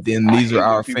that way. And then these are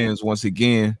our fans once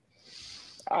again.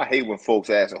 I hate when folks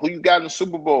ask, "Who you got in the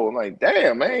Super Bowl?" I'm like,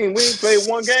 "Damn, man, we ain't played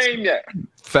one game yet."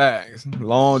 Facts.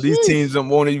 These teams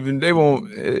won't even. They won't.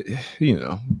 You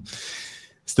know,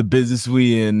 it's the business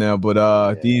we in now.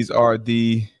 But these are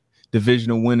the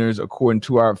divisional winners according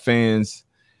to our fans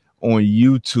on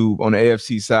YouTube. On the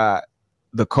AFC side,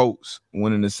 the Colts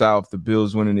winning the South, the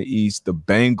Bills winning the East, the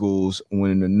Bengals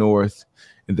winning the North,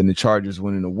 and then the Chargers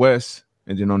winning the West.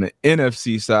 And then on the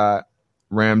NFC side,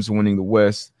 Rams winning the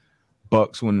West,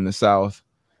 Bucks winning the South,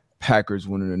 Packers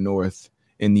winning the North,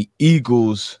 and the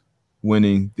Eagles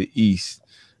winning the East.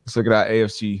 Let's look at our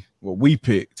AFC. What we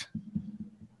picked.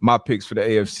 My picks for the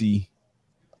AFC.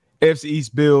 AFC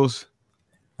East Bills.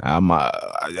 I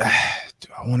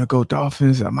want to go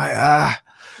Dolphins. I might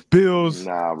Bills.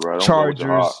 Nah, bro.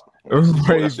 Chargers.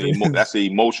 Ravens. That's an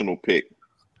emotional pick.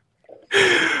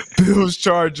 Bills,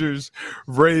 Chargers,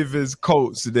 Ravens,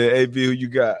 Colts. Then AB, who you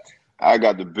got? I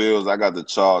got the Bills, I got the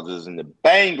Chargers, and the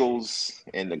Bengals,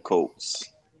 and the Colts.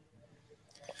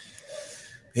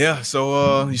 Yeah,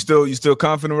 so you still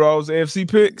confident with all those AFC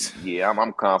picks? Yeah,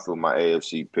 I'm confident with my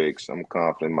AFC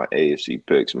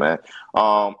picks. Man.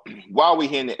 While we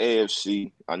here in the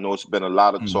AFC, I know it's been a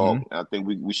lot of talk. I think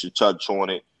we should touch on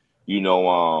it. You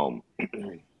know,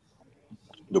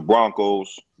 the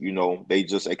Broncos, you know, they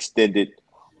just extended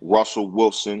Russell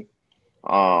Wilson.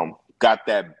 Got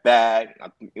that bag. I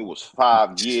think it was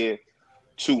 5-year,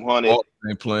 200.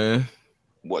 They playing.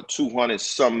 What,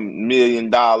 $200-some million,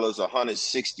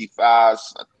 165,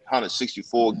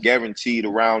 164 guaranteed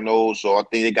around those. So I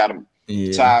think they got him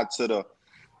tied to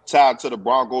the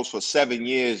Broncos for 7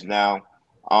 years now.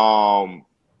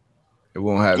 It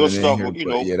won't have good it stuff. In here,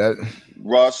 you know,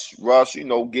 Russ, you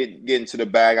know, getting to the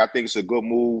bag. I think it's a good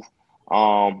move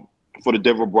for the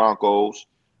Denver Broncos.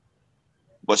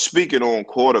 But speaking on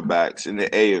quarterbacks in the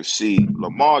AFC,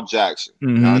 Lamar Jackson.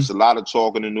 Now, there's a lot of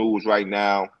talk in the news right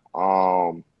now.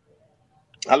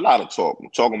 A lot of talk. I'm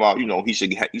talking about, you know, he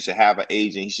should have an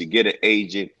agent. He should get an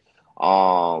agent.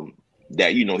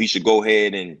 That, you know, he should go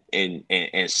ahead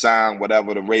and sign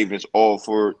whatever the Ravens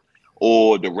offered,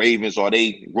 or the Ravens, are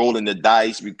they rolling the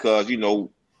dice because, you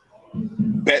know,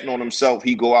 betting on himself,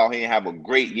 he go out here and have a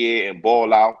great year and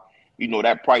ball out. You know,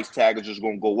 that price tag is just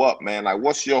gonna go up, man. Like,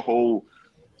 what's your whole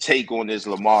take on this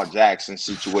Lamar Jackson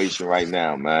situation right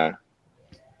now, man?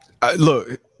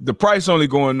 Look, the price only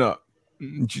going up.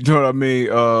 You know what I mean?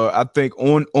 I think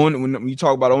on when you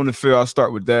talk about on the field, I'll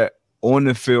start with that. On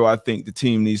the field, I think the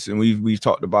team needs, and we've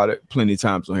talked about it plenty of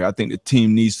times on here. I think the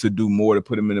team needs to do more to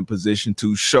put him in a position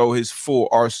to show his full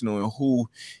arsenal and who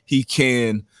he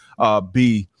can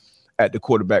be at the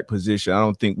quarterback position. I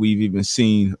don't think we've even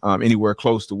seen anywhere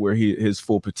close to where his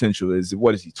full potential is.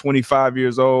 What is he, 25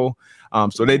 years old?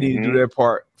 So they need to do their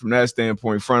part from that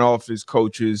standpoint, front office,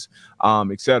 coaches,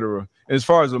 et cetera. And as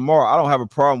far as Lamar, I don't have a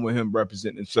problem with him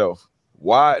representing himself.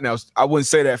 Why? Now, I wouldn't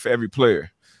say that for every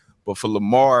player, but for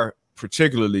Lamar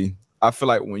particularly, I feel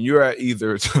like when you're at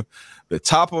either the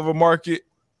top of a market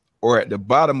or at the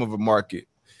bottom of a market,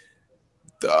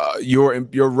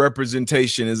 your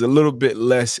representation is a little bit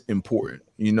less important,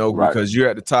 because you're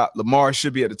at the top. Lamar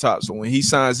should be at the top. So when he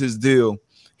signs his deal,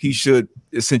 he should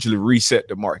essentially reset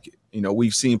the market.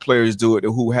 We've seen players do it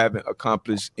who haven't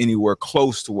accomplished anywhere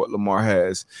close to what Lamar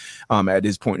has at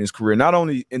this point in his career, not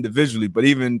only individually, but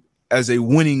even as a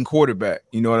winning quarterback.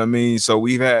 You know what I mean? So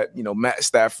we've had, Matt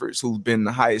Stafford, who's been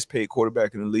the highest paid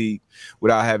quarterback in the league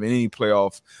without having any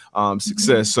playoff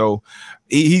success. So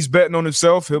he's betting on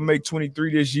himself. He'll make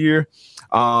 23 this year.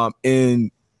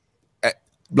 And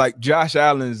like Josh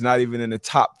Allen is not even in the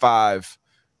top 5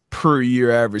 per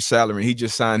year average salary. He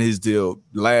just signed his deal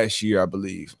last year, I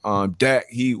believe. Dak,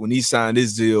 when he signed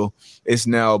his deal, it's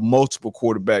now multiple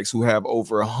quarterbacks who have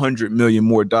over $100 million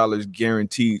more dollars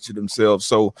guaranteed to themselves.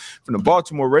 So from the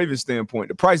Baltimore Ravens standpoint,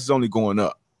 the price is only going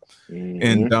up.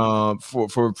 And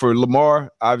for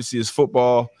Lamar, obviously it's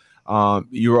football.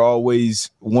 You're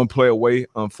always one play away,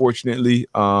 unfortunately.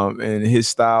 And his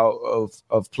style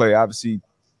of play, obviously,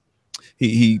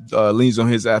 he leans on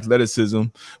his athleticism,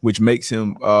 which makes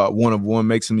him one of one,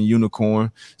 makes him a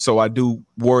unicorn. So I do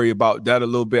worry about that a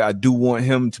little bit. I do want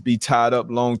him to be tied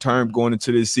up long term going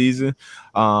into this season,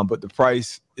 but the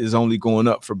price is only going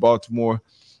up for Baltimore.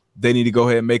 They need to go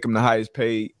ahead and make him the highest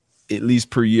paid, at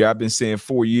least per year. I've been saying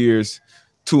 4 years,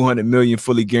 $200 million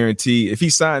fully guaranteed. If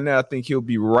he signed that, I think he'll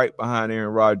be right behind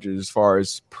Aaron Rodgers as far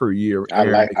as per year. I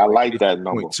like that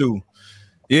number. 2.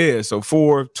 Yeah, so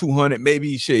 200,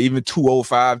 maybe even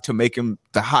 205 to make him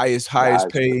the highest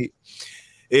paid.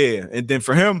 Yeah, and then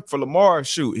for Lamar,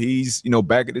 he's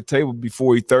back at the table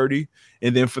before he's 30.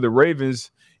 And then for the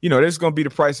Ravens, that's going to be the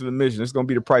price of admission. It's going to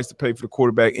be the price to pay for the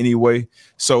quarterback anyway.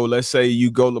 So let's say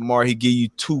you go Lamar, he give you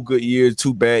 2 good years,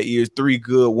 2 bad years, 3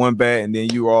 good, 1 bad, and then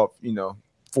you off,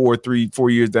 4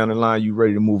 years down the line, you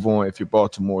ready to move on if you're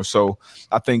Baltimore. So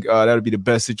I think that'll be the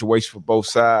best situation for both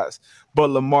sides. But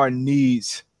Lamar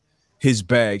needs his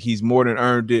bag. He's more than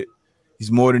earned it. He's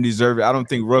more than deserved it. I don't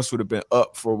think Russ would have been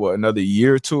up for another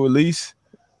year or 2 at least.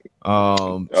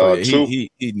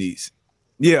 He needs,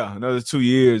 another 2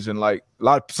 years. And like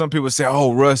some people say,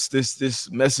 oh, Russ,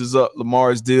 this messes up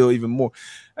Lamar's deal even more.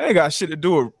 I ain't got shit to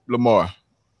do with Lamar.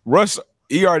 Russ,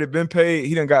 he already been paid.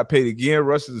 He done got paid again.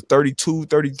 Russ is 32,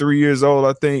 33 years old,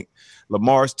 I think.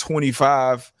 Lamar's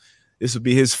 25. This will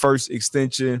be his first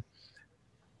extension.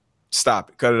 Stop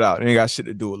it. Cut it out. It ain't got shit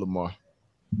to do with Lamar.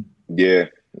 Yeah.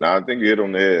 No, I think you hit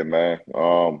on the head, man.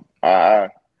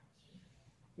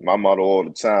 My motto all the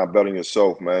time, bet on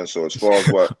yourself, man. So as far as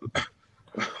what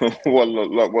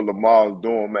Lamar's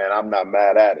doing, man, I'm not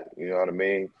mad at it. You know what I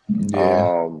mean?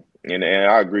 Yeah. And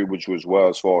I agree with you as well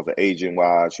as far as the agent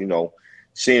wise,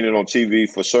 seeing it on TV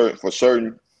for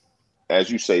certain, as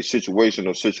you say,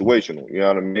 situational. You know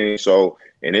what I mean? So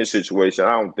in this situation,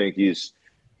 I don't think he's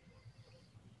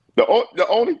the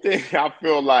only thing I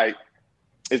feel like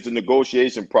is the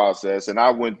negotiation process. And I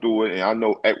went through it, and I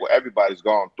know everybody's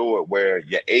gone through it, where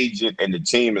your agent and the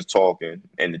team is talking,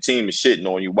 and the team is shitting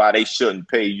on you why they shouldn't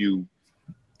pay you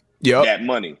that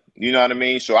money. You know what I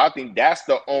mean? So I think that's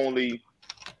the only,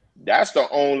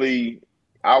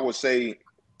 I would say,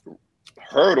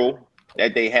 hurdle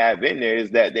that they have in there,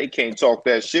 is that they can't talk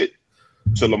that shit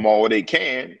to Lamar. They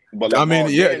can, but Lamar, I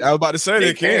was about to say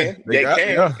they can. They can.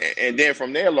 Yeah. And then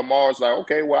from there, Lamar's like,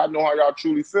 okay, well, I know how y'all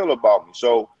truly feel about me.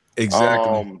 So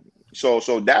exactly.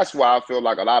 So that's why I feel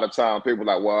like a lot of times people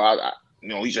are like, well,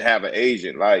 he should have an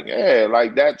agent. Like, yeah,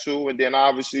 like that too. And then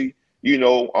obviously, the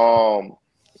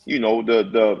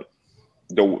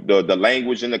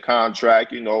language in the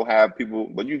contract, have people,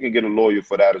 but you can get a lawyer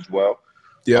for that as well.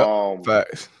 Yeah.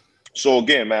 Facts. So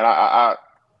again, man,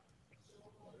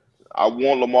 I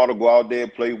want Lamar to go out there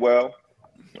and play well.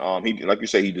 He, like you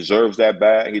say, he deserves that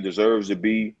bag. He deserves to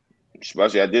be,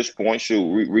 especially at this point,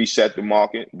 reset the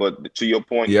market. But to your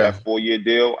point, that 4-year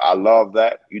deal, I love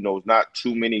that. It's not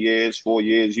too many years. 4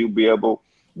 years, he'll be able to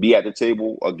be at the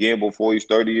table again before he's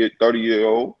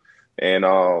 30-year-old. And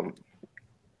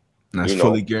that's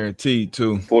fully guaranteed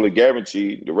too. Fully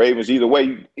guaranteed. The Ravens, either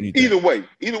way you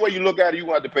look at it, you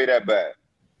want to pay that back.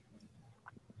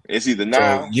 It's either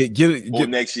now or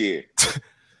next year.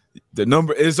 The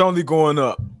number is only going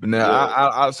up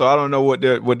now. So I don't know what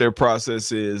their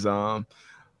process is. But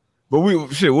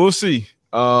we'll see.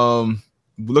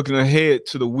 looking ahead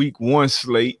to the week 1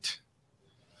 slate.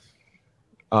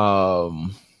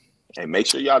 And make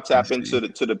sure y'all tap into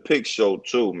the pick show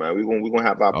too, man. We're gonna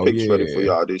have our picks ready for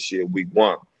y'all this year, week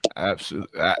 1.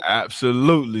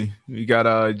 Absolutely. We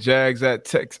got Jags at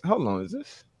Texas. How long is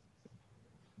this?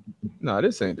 No,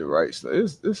 this ain't the right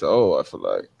slate. This old, I feel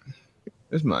like.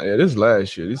 This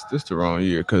last year. This the wrong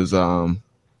year because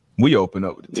we opened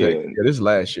up with the Texans. Yeah, this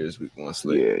last year's week 1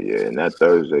 slate. Yeah, and that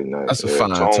Thursday night. That's a fine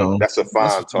tone. That's a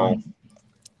fine tone.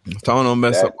 Tone don't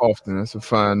mess up often. That's a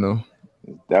fine though.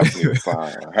 Definitely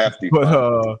fine. Hefty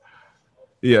but fine.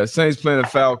 Yeah, Saints playing the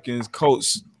Falcons,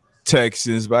 Colts,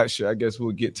 Texans. But actually, I guess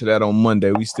we'll get to that on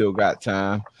Monday. We still got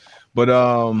time. But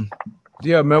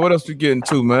yeah, man, what else we getting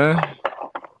to, man?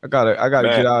 I gotta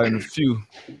get out in a few.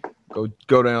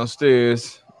 Go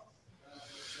downstairs.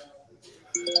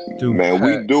 We do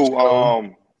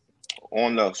on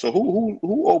the so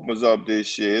who opens up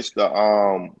this year? It's the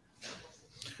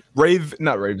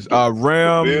not Ravens.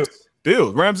 Rams.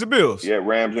 Bills. Rams and Bills. Yeah,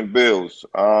 Rams and Bills.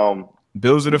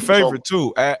 Bills are the favorite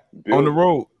too on the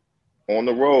road. On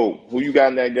the road. Who you got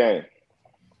in that game?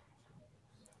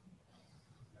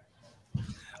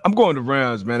 I'm going to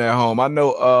Rams, man, at home. I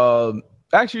know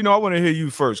actually, I want to hear you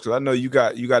first because I know you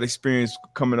got experience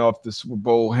coming off the Super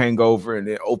Bowl hangover and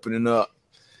then opening up,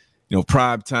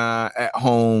 prime time at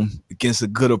home against a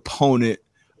good opponent.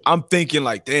 I'm thinking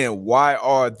like, damn, why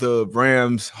are the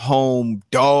Rams home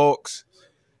dogs?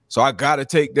 So I got to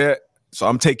take that. So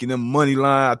I'm taking them money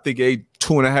line. I think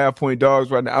 2.5 point dogs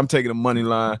right now. I'm taking the money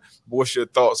line. What's your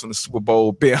thoughts on the Super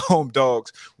Bowl being home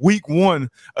dogs week 1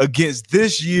 against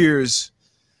this year's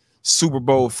Super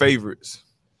Bowl favorites?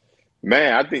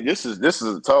 Man, I think this is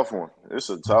a tough one. It's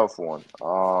a tough one.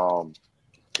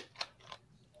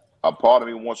 A part of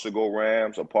me wants to go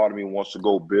Rams. A part of me wants to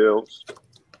go Bills.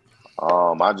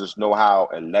 I just know how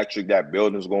electric that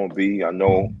building's going to be. I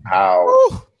know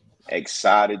how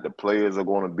excited the players are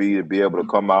going to be able to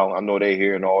come out. I know they're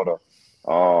hearing all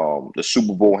the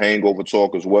Super Bowl hangover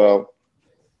talk as well.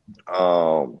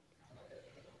 I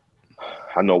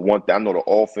know I know the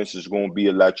offense is going to be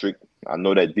electric. I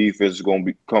know that defense is going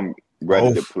to become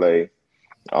ready to play.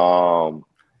 I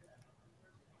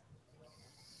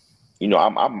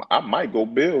might go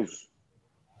Bills.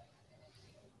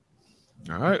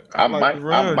 All right, I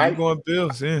might going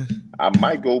Bills. Yeah, I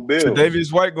might go Bills. So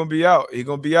Davis White gonna be out. He's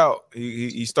gonna be out.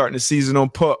 He's starting the season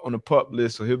on the pup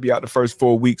list, so he'll be out the first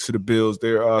 4 weeks for the Bills.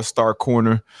 Their star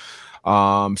corner.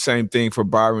 Same thing for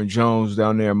Byron Jones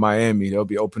down there in Miami. They'll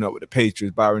be opening up with the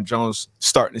Patriots. Byron Jones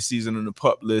starting the season on the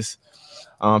pup list.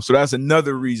 So that's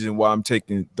another reason why I'm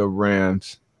taking the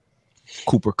Rams.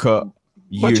 Cooper Kupp,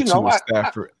 year 2 with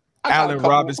Stafford. Allen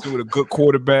Robinson with a good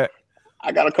quarterback.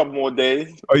 I got a couple more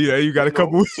days. Oh yeah, you got a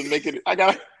couple to make it. I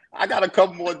got a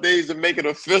couple more days to make it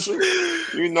official.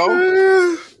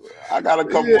 I got a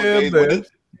couple more days, but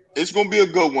it's gonna be a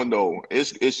good one though.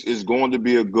 It's going to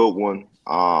be a good one.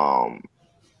 And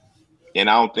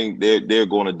I don't think they're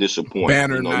going to disappoint.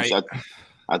 Banner night.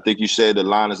 I think you said the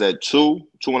line is at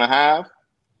 2.5.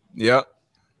 Yep.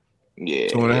 Yeah,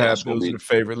 2.5 Bills are the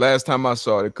favorite. Last time I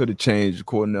saw it could have changed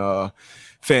according to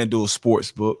FanDuel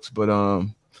sports books, but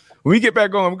when we get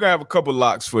back on, we're gonna have a couple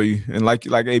locks for you. And like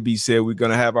AB said, we're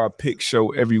gonna have our pick show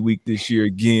every week this year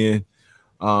again.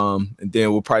 And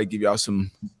then we'll probably give y'all some.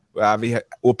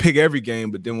 We'll pick every game,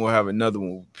 but then we'll have another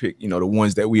one. We'll pick, the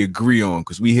ones that we agree on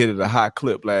because we hit at a high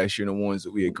clip last year, the ones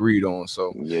that we agreed on.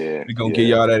 So we're gonna get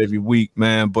y'all that every week,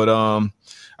 man. But I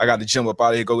got to jump up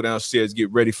out of here, go downstairs,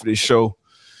 get ready for this show.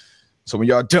 So when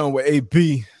y'all done with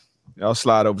AB, y'all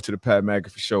slide over to the Pat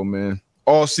McAfee show, man.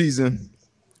 All season.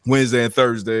 Wednesday and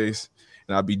Thursdays,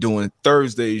 and I'll be doing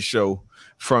Thursday's show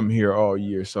from here all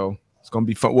year. So it's gonna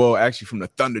be fun. Well, actually, from the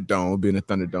Thunderdome, we'll be in the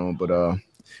Thunderdome. But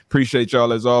appreciate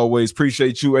y'all as always.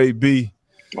 Appreciate you, AB.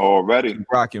 Already keep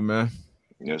rocking, man.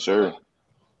 Yes, sir.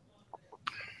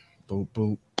 Boop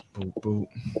boop boop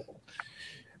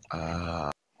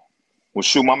boop. Well,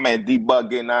 shoot, my man D-Buck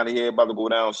getting out of here, about to go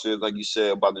downstairs, like you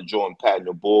said, about to join Pat and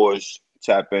the boys.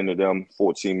 Tap into them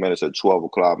 14 minutes at 12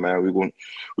 o'clock, man. We're gonna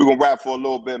rap for a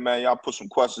little bit, man. Y'all put some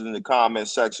questions in the comment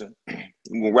section.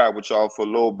 We're gonna rap with y'all for a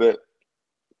little bit.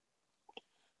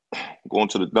 Going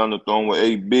to the Thunderdome with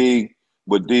AB,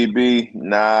 with DB.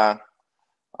 Nah.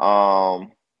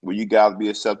 Will you guys be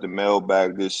accepting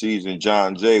mailbag this season?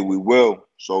 John J, we will.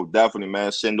 So definitely,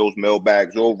 man, send those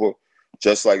mailbags over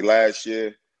just like last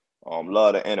year.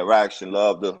 Love the interaction,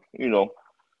 love the,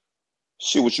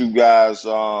 see what you guys,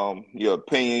 your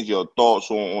opinions, your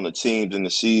thoughts on the teams in the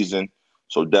season.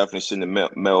 So definitely send the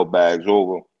mailbags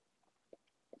over.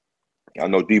 I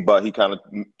know D-Buck, he kind of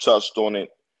touched on it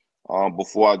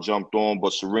before I jumped on.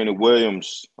 But Serena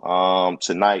Williams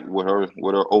tonight with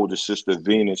her older sister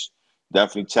Venus,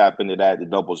 definitely tap into that. The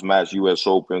doubles match, U.S.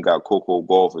 Open, got Coco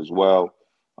Golf as well.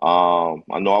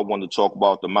 I know I wanted to talk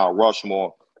about the Mount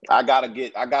Rushmore. I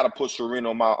gotta put Serena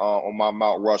on my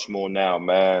Mount Rushmore now,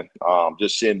 man.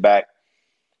 Just sitting back,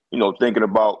 thinking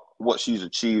about what she's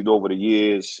achieved over the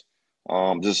years.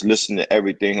 Just listening to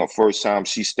everything. Her first time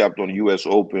she stepped on the U.S.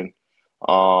 Open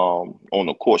on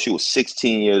the court, she was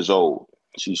 16 years old.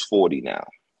 She's 40 now.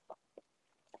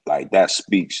 Like, that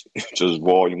speaks just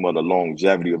volume of the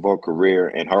longevity of her career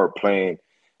and her playing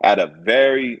at a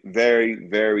very, very,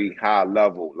 very high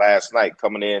level. Last night,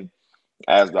 coming in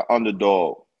as the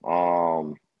underdog,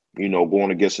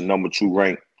 going against the number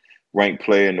 2 ranked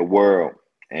player in the world.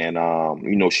 And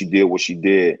she did what she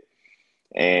did.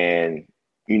 And,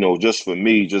 just for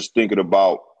me, just thinking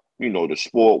about, the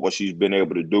sport, what she's been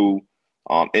able to do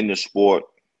in the sport,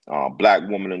 Black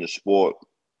woman in the sport,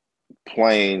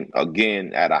 playing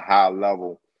again at a high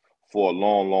level for a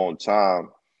long, long time.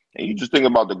 And you just think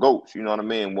about the GOATs, you know what I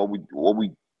mean? What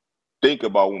we think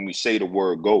about when we say the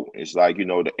word GOAT, it's like,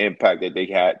 the impact that they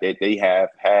have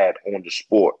had on the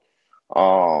sport.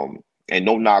 And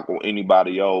no knock on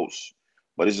anybody else,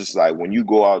 but it's just like when you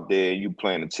go out there and you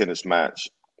playing a tennis match,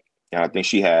 and I think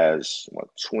she has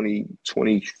 20,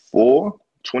 24,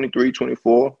 23,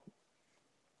 24.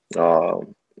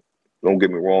 Don't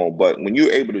get me wrong, but when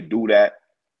you're able to do that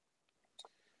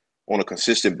on a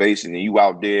consistent basis and you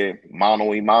out there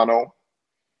mano a mano,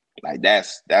 like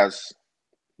that's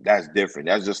different.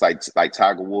 That's just like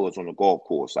Tiger Woods on the golf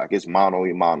course. Like, it's mano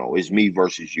a mano. It's me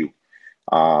versus you.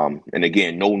 And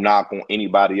again, no knock on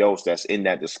anybody else that's in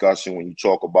that discussion. When you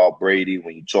talk about Brady,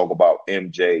 when you talk about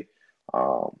MJ,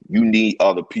 you need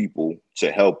other people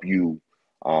to help you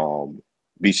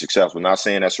be successful. Not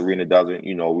saying that Serena doesn't.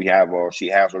 She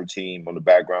has her team on the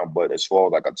background, but as far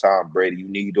as like a Tom Brady, you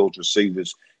need those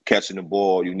receivers catching the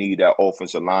ball. You need that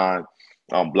offensive line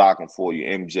blocking for you.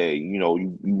 MJ,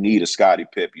 you need a Scottie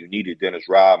Pippen, you need a Dennis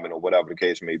Rodman, or whatever the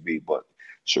case may be. But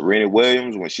Serena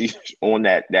Williams, when she's on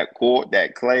that court,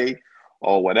 that clay,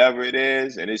 or whatever it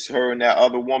is, and it's her and that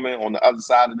other woman on the other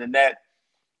side of the net,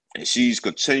 and she's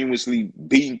continuously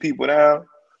beating people down,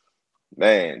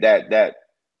 man,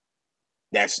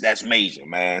 that's major,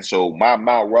 man. So my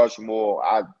Mount Rushmore,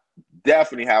 I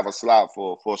definitely have a slot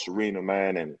for Serena,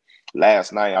 man. And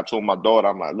last night I told my daughter,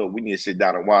 I'm like, look, we need to sit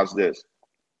down and watch this.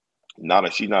 Now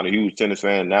that she's not a huge tennis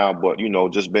fan now, but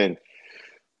just been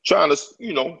trying to,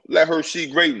 let her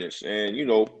see greatness, and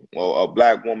a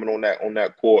Black woman on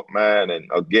that court, man. And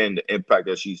again, the impact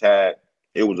that she's had,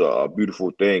 it was a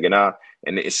beautiful thing.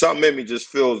 And it's something in me just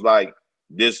feels like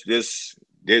this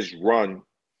run,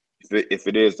 if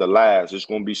it is the last, it's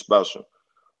going to be special.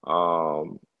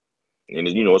 And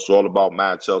it's all about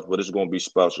matchups, but it's going to be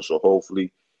special. So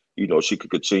hopefully, she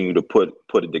could continue to put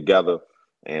it together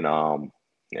and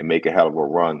make a hell of a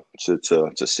run to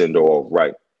send her off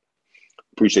right.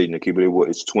 Appreciate you, Nikki, but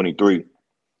it's 23.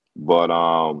 But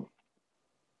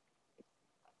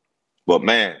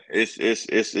man,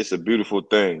 it's a beautiful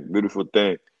thing. Beautiful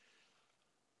thing.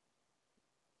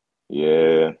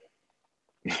 Yeah.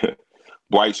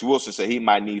 Bryce Wilson said he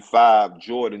might need 5: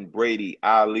 Jordan, Brady,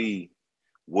 Ali,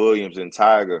 Williams, and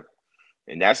Tiger.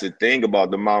 And that's the thing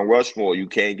about the Mount Rushmore. You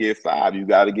can't get 5. You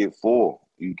got to get 4.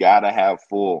 You got to have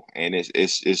 4. And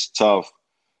it's tough.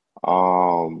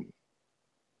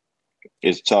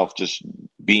 It's tough just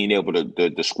being able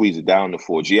to squeeze it down to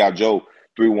 4. G.I. Joe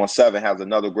 317 has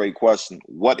another great question.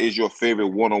 What is your favorite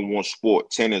one-on-one sport?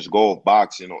 Tennis, golf,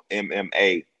 boxing, or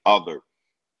MMA, other?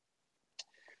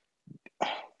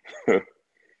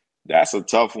 That's a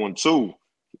tough one too.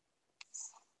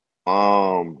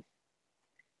 I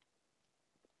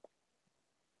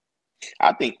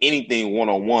think anything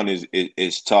one-on-one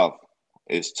is tough.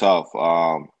 It's tough.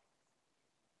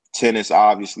 Tennis,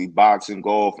 obviously, boxing,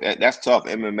 golf, that's tough.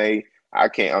 MMA, I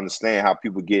can't understand how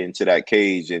people get into that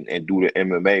cage and do the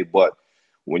MMA. But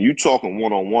when you're talking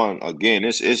one-on-one, again,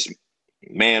 it's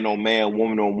man on man,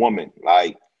 woman on woman.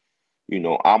 Like, I'm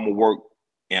going to work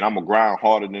and I'm going to grind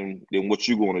harder than what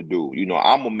you're going to do.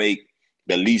 I'm going to make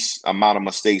the least amount of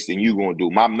mistakes than you're going to do.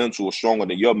 My mental is stronger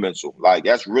than your mental. Like,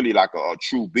 that's really like a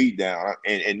true beatdown.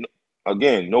 And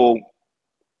again,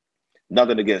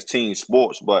 nothing against team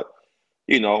sports, but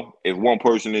if one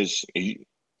person if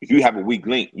you have a weak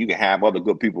link, you can have other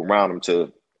good people around them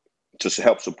to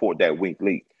help support that weak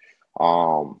link.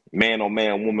 Man on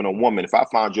man, woman on woman. If I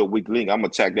find your weak link, I'm gonna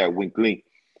attack that weak link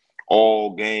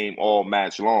all game, all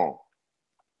match long.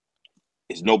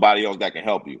 It's nobody else that can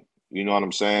help you. You know what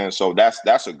I'm saying? So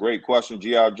that's a great question,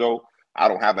 G.I. Joe. I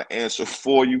don't have an answer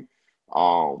for you.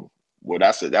 Well,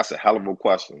 that's a hell of a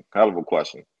question. Hell of a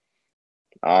question.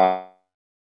 Uh,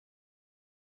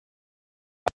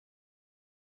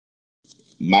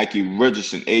 Mikey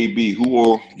Richardson, AB,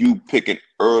 who are you picking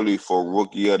early for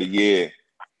Rookie of the Year?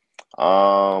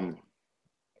 Um,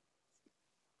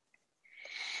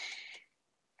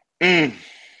 mm,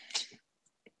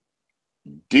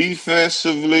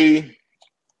 Defensively,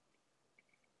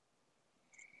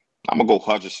 I'm gonna go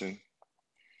Hutchinson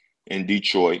in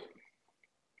Detroit.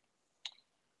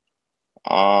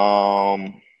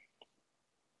 Um,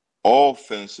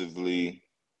 Offensively,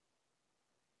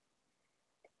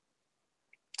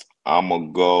 I'm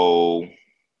gonna go.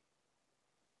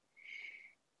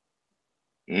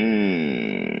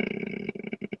 Mm,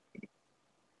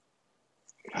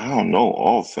 I don't know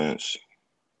offense.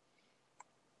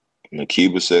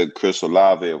 Nakiba said Chris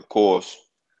Olave, of course.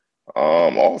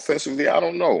 Offensively, I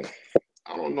don't know.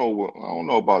 I don't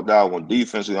know about that one.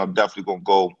 Defensively, I'm definitely gonna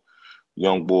go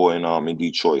young boy in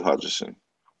Detroit, Hutchinson.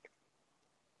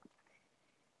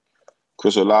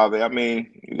 Chris Olave. I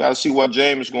mean, you gotta see what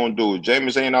James gonna do. If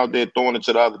James ain't out there throwing it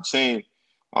to the other team.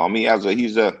 He has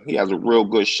a real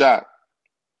good shot,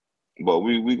 but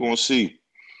we gonna see.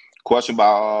 Question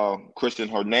by Christian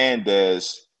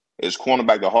Hernandez: is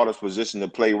cornerback the hardest position to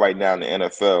play right now in the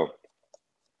NFL?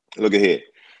 Look at here.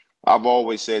 I've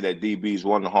always said that DB is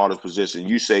one of the hardest positions.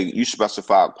 You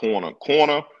specify corner.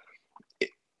 Corner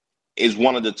is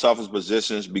one of the toughest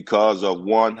positions because of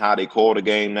one, how they call the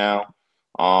game now.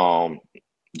 Um,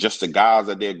 just the guys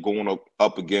that they're going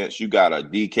up against. You got a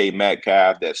DK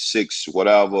Metcalf that's 6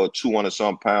 whatever, 200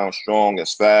 some pounds strong,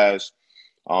 as fast.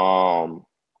 Um,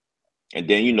 and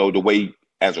then the way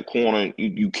as a corner,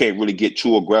 you can't really get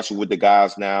too aggressive with the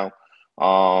guys now.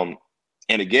 Um,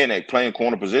 and again, at playing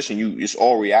corner position, it's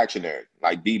all reactionary.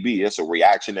 Like DB, it's a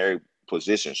reactionary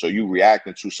position. So you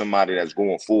reacting to somebody that's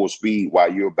going full speed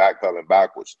while you're backpedaling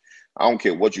backwards. I don't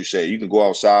care what you say. You can go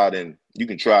outside and you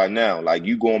can try it now. Like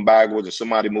you going backwards and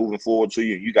somebody moving forward to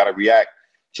you, you got to react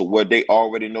to what they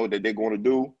already know that they're going to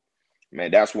do.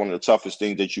 Man, that's one of the toughest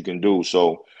things that you can do.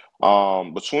 So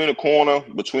between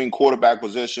quarterback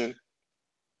position,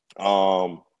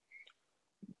 um,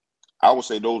 I would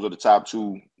say those are the top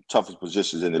two toughest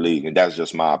positions in the league, and that's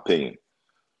just my opinion.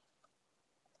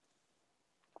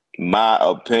 My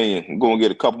opinion. I'm going to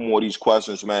get a couple more of these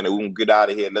questions, man, and we're going to get out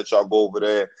of here and let y'all go over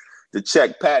there to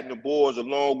check Pat and the boys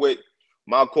along with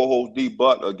my co-host D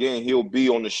Butler. Again, he'll be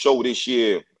on the show this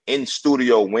year in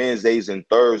studio Wednesdays and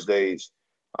Thursdays.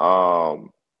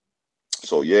 So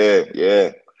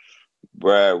yeah.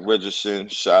 Brad Richardson,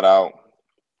 shout out.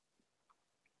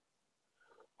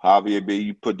 Javier B,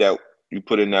 you put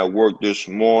in that work this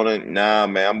morning. Nah,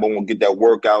 man, I'm gonna get that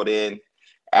workout in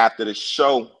after the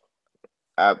show.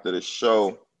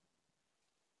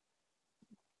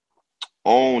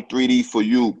 On 3D for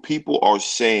you, people are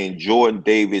saying Jordan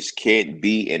Davis can't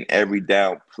be an every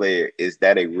down player. Is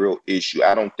that a real issue?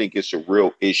 I don't think it's a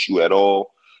real issue at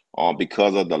all,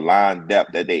 because of the line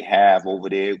depth that they have over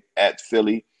there at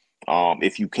Philly.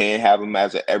 If you can't have him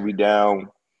as an every down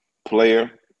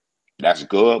player, that's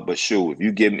good. But shoot,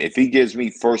 if he gives me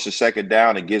first and second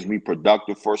down and gives me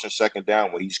productive first and second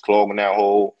down where he's clogging that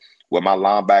hole, where my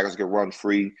linebackers can run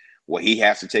free, where he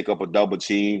has to take up a double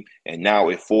team, and now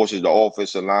it forces the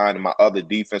offensive line and my other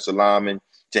defensive linemen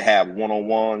to have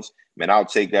one-on-ones, man, I'll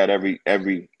take that every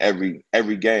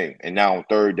game. And now on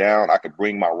third down, I could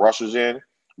bring my rushers in.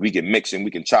 We can mix and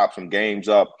we can chop some games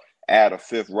up, add a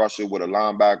fifth rusher with a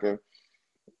linebacker.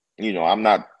 I'm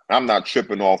not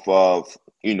tripping off of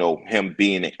him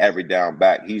being an every down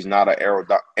back. He's not an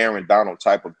Aaron Donald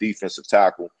type of defensive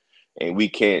tackle, and we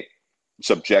can't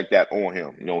subject that on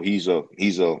him. He's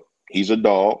a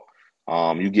dog.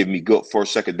 You give me good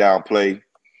first, second down play.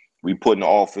 We put in the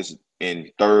office in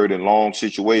third and long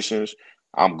situations.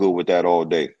 I'm good with that all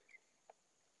day.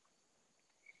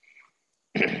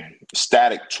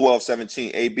 Static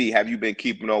 1217 AB, have you been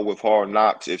keeping up with Hard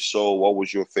Knocks? If so, what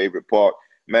was your favorite part?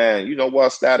 Man, you know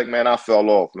what, Static, man, I fell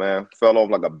off, man. Fell off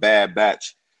like a bad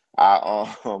batch.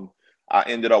 I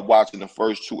ended up watching the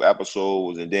first 2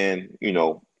 episodes, and then,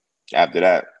 after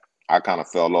that, I kind of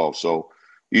fell off. So,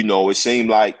 it seemed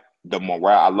like the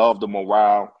morale. I love the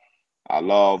morale. I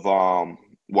love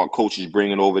what coach is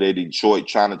bringing over there to Detroit,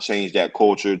 trying to change that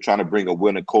culture, trying to bring a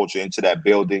winning culture into that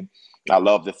building. I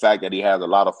love the fact that he has a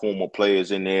lot of former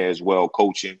players in there as well,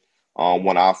 coaching.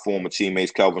 One of our former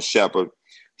teammates, Kelvin Shepard.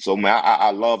 So, man,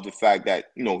 I love the fact that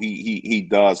he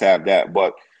does have that.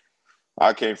 But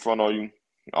I can't front on you.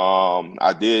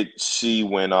 I did see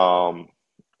when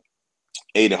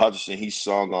Aiden Hutchinson, he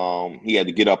sung, he had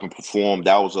to get up and perform.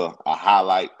 That was a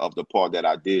highlight of the part that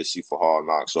I did see for Hard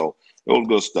Knocks. So it was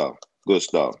good stuff. Good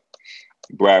stuff.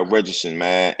 Brad Richardson,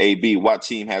 man. AB, what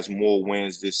team has more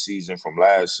wins this season from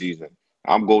last season?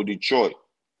 I'm going to go Detroit.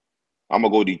 I'm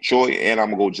going to go Detroit and I'm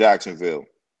going to go Jacksonville.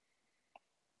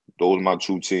 Those are my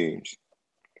two teams.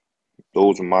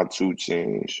 Those are my two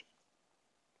teams.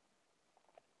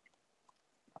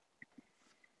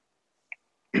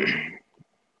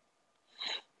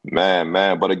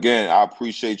 Man. But again, I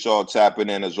appreciate y'all tapping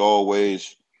in as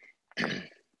always.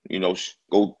 You know,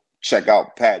 go check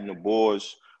out Pat and the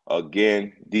Boys.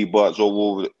 Again, D-But's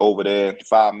over there.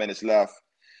 5 minutes left.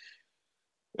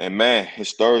 And man,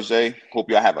 it's Thursday. Hope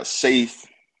y'all have a safe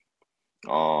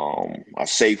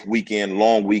weekend,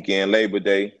 long weekend, Labor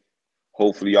Day.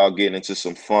 Hopefully y'all getting into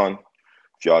some fun.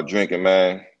 If y'all drinking,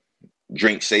 man,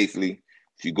 drink safely.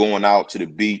 If you're going out to the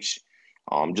beach,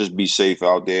 just be safe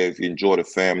out there. If you enjoy the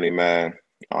family, man.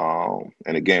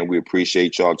 And again, we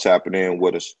appreciate y'all tapping in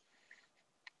with us.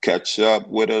 Catch up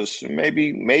with us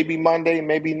maybe Monday,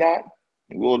 maybe not.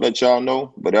 We'll let y'all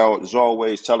know. But as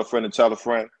always, tell a friend to tell a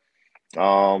friend.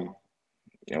 And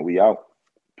we out.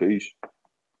 Peace.